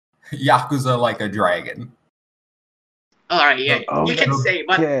 Yakuza Like a Dragon. All right, yeah, Oh, you can say,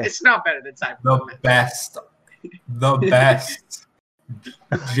 but yeah. it's not better than The Cyberpunk. best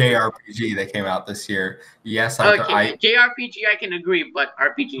JRPG that came out this year. Yes, Okay, JRPG I can agree, but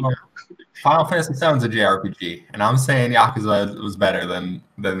RPG. Oh. Final Fantasy VII is a JRPG, and I'm saying Yakuza was better than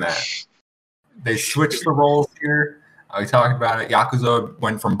that. They switched the roles here. We talked about it. Yakuza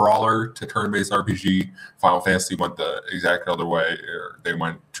went from brawler to turn-based RPG. Final Fantasy went the exact other way. They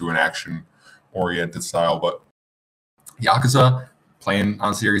went to an action-oriented style. But Yakuza, playing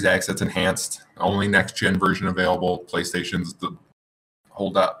on Series X, it's enhanced. Only next-gen version available. PlayStation's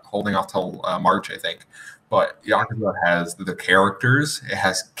holding off till March, I think. But Yakuza has the characters. It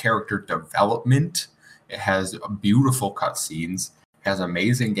has character development. It has beautiful cutscenes. It has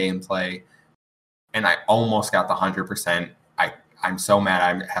amazing gameplay. And I almost got the 100%. I'm so mad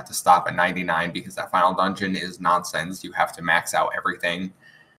I have to stop at 99 because that final dungeon is nonsense. You have to max out everything.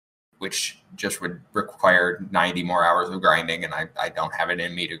 which just would require 90 more hours of grinding, and I don't have it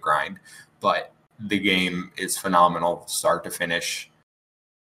in me to grind. But the game is phenomenal, start to finish.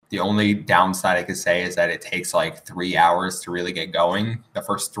 The only downside I could say is that it takes like 3 hours to really get going. The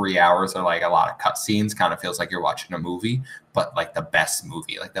first 3 hours are like a lot of cutscenes, kind of feels like you're watching a movie, but like the best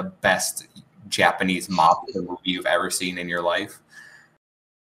movie, like the best Japanese mafia movie you've ever seen in your life.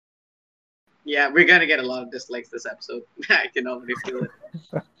 Yeah, we're gonna get a lot of dislikes this episode. I can already feel it.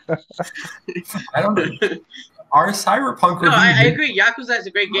 I don't know. Our Cyberpunk No, I review- agree. Yakuza is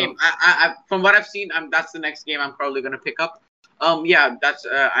a great game. I from what I've seen, that's the next game I'm probably gonna pick up. Yeah, that's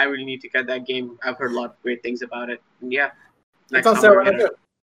I really need to get that game. I've heard a lot of great things about it. And yeah, It's next on time sale we're right gonna- now.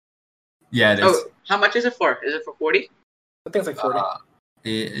 Yeah, it is. Oh, how much is it for? Is it for 40? I think it's like 40.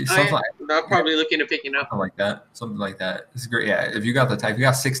 It's Oh, something, yeah. I'm probably looking to picking up. something like that. Something like that. It's great. Yeah, if you got the type, you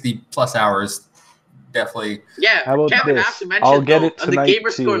got 60 plus hours, definitely. Yeah, How about Kevin, I this? have to mention I'll get though, it on the tonight, gamer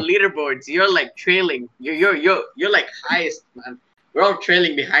score too. leaderboards, you're like trailing. You're like highest, man. We're all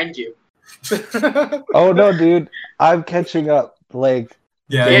trailing behind you. Oh no, dude, I'm catching up. Like,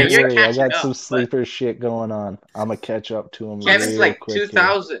 Yeah, Yeah, don't you're worry, I catching got up, some but- sleeper shit going on. I'm gonna catch up to him. Kevin's real like quick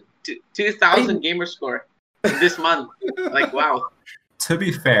here. 2,000 gamer score this month. Like wow. to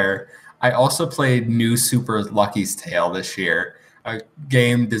be fair, I also played New Super Lucky's Tale this year, a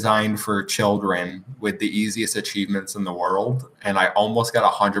game designed for children with the easiest achievements in the world, and I almost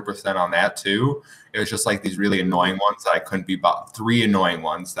got 100% on that too. It was just like these really annoying ones that I couldn't be 3 annoying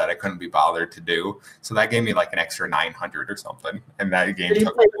ones that I couldn't be bothered to do. So that gave me like an extra 900 or something, and that game Did you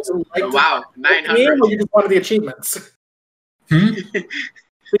took. play because you liked Wow, the game, 900. or you just wanted the achievements? Hmm? Did you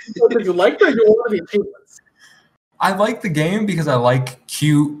play because you liked it, or you wanted the achievements? I like the game because I like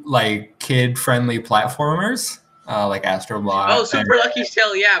cute, like kid-friendly platformers, like Astro Bot. Oh, Super Lucky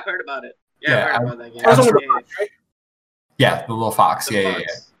Tale. Yeah, I've heard about it. Yeah, Yeah, I've heard about that game. That was Astro- on the box, right? Yeah, the little fox. The Yeah.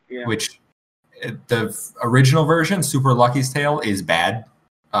 Fox. Yeah. Which the original version, Super Lucky's Tale, is bad.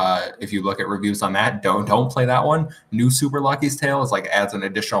 If you look at reviews on that, don't play that one. New Super Lucky's Tale is like adds an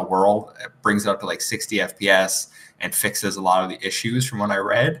additional world, it brings it up to like 60 FPS and fixes a lot of the issues from what I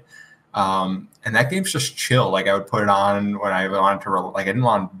read. And that game's just chill. Like I would put it on when I wanted to, like I didn't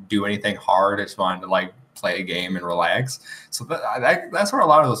want to do anything hard. I just wanted to like play a game and relax. So that's where a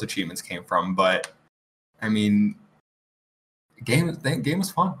lot of those achievements came from. But I mean, game was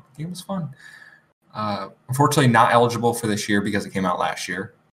fun. Game was fun. Unfortunately, not eligible for this year because it came out last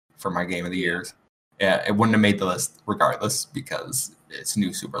year for my game of the years. Yeah, it wouldn't have made the list regardless because it's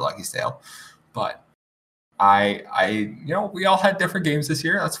New Super Lucky's Tale. But we all had different games this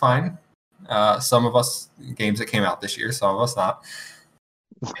year. That's fine. Some of us games that came out this year, some of us not,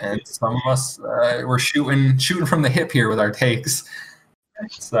 and some of us were shooting from the hip here with our takes.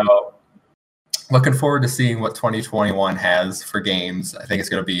 So, looking forward to seeing what 2021 has for games. I think it's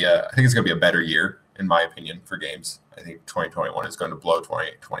going to be a better year, in my opinion, for games. I think 2021 is going to blow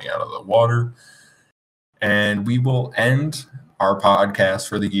 2020 out of the water, and we will end our podcast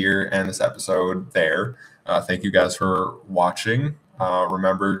for the year and this episode there. Thank you guys for watching.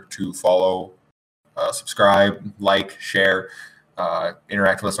 Remember to follow, subscribe, like, share,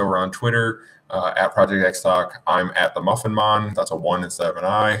 interact with us over on Twitter at Project X Talk. I'm at the Muffin Mon. That's a 1 instead of an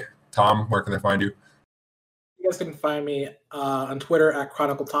I. Tom, where can they find you? You guys can find me on Twitter at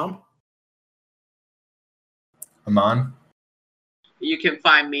Chronicle Tom. Aman? You can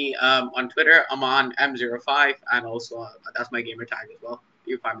find me on Twitter. I'm on M05, and also that's my gamer tag as well.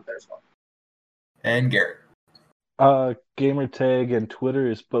 You can find me there as well. And Garrett. Gamer tag and Twitter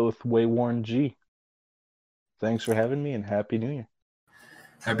is both WaywornG. Thanks for having me and Happy New Year.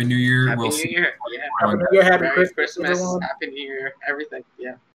 Happy New Year. Happy We'll New see Year. Yeah. Happy New Year, Happy Merry Christmas, Christmas. everyone. Happy New Year. Everything.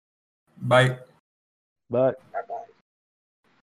 Yeah. Bye. Bye. Bye bye.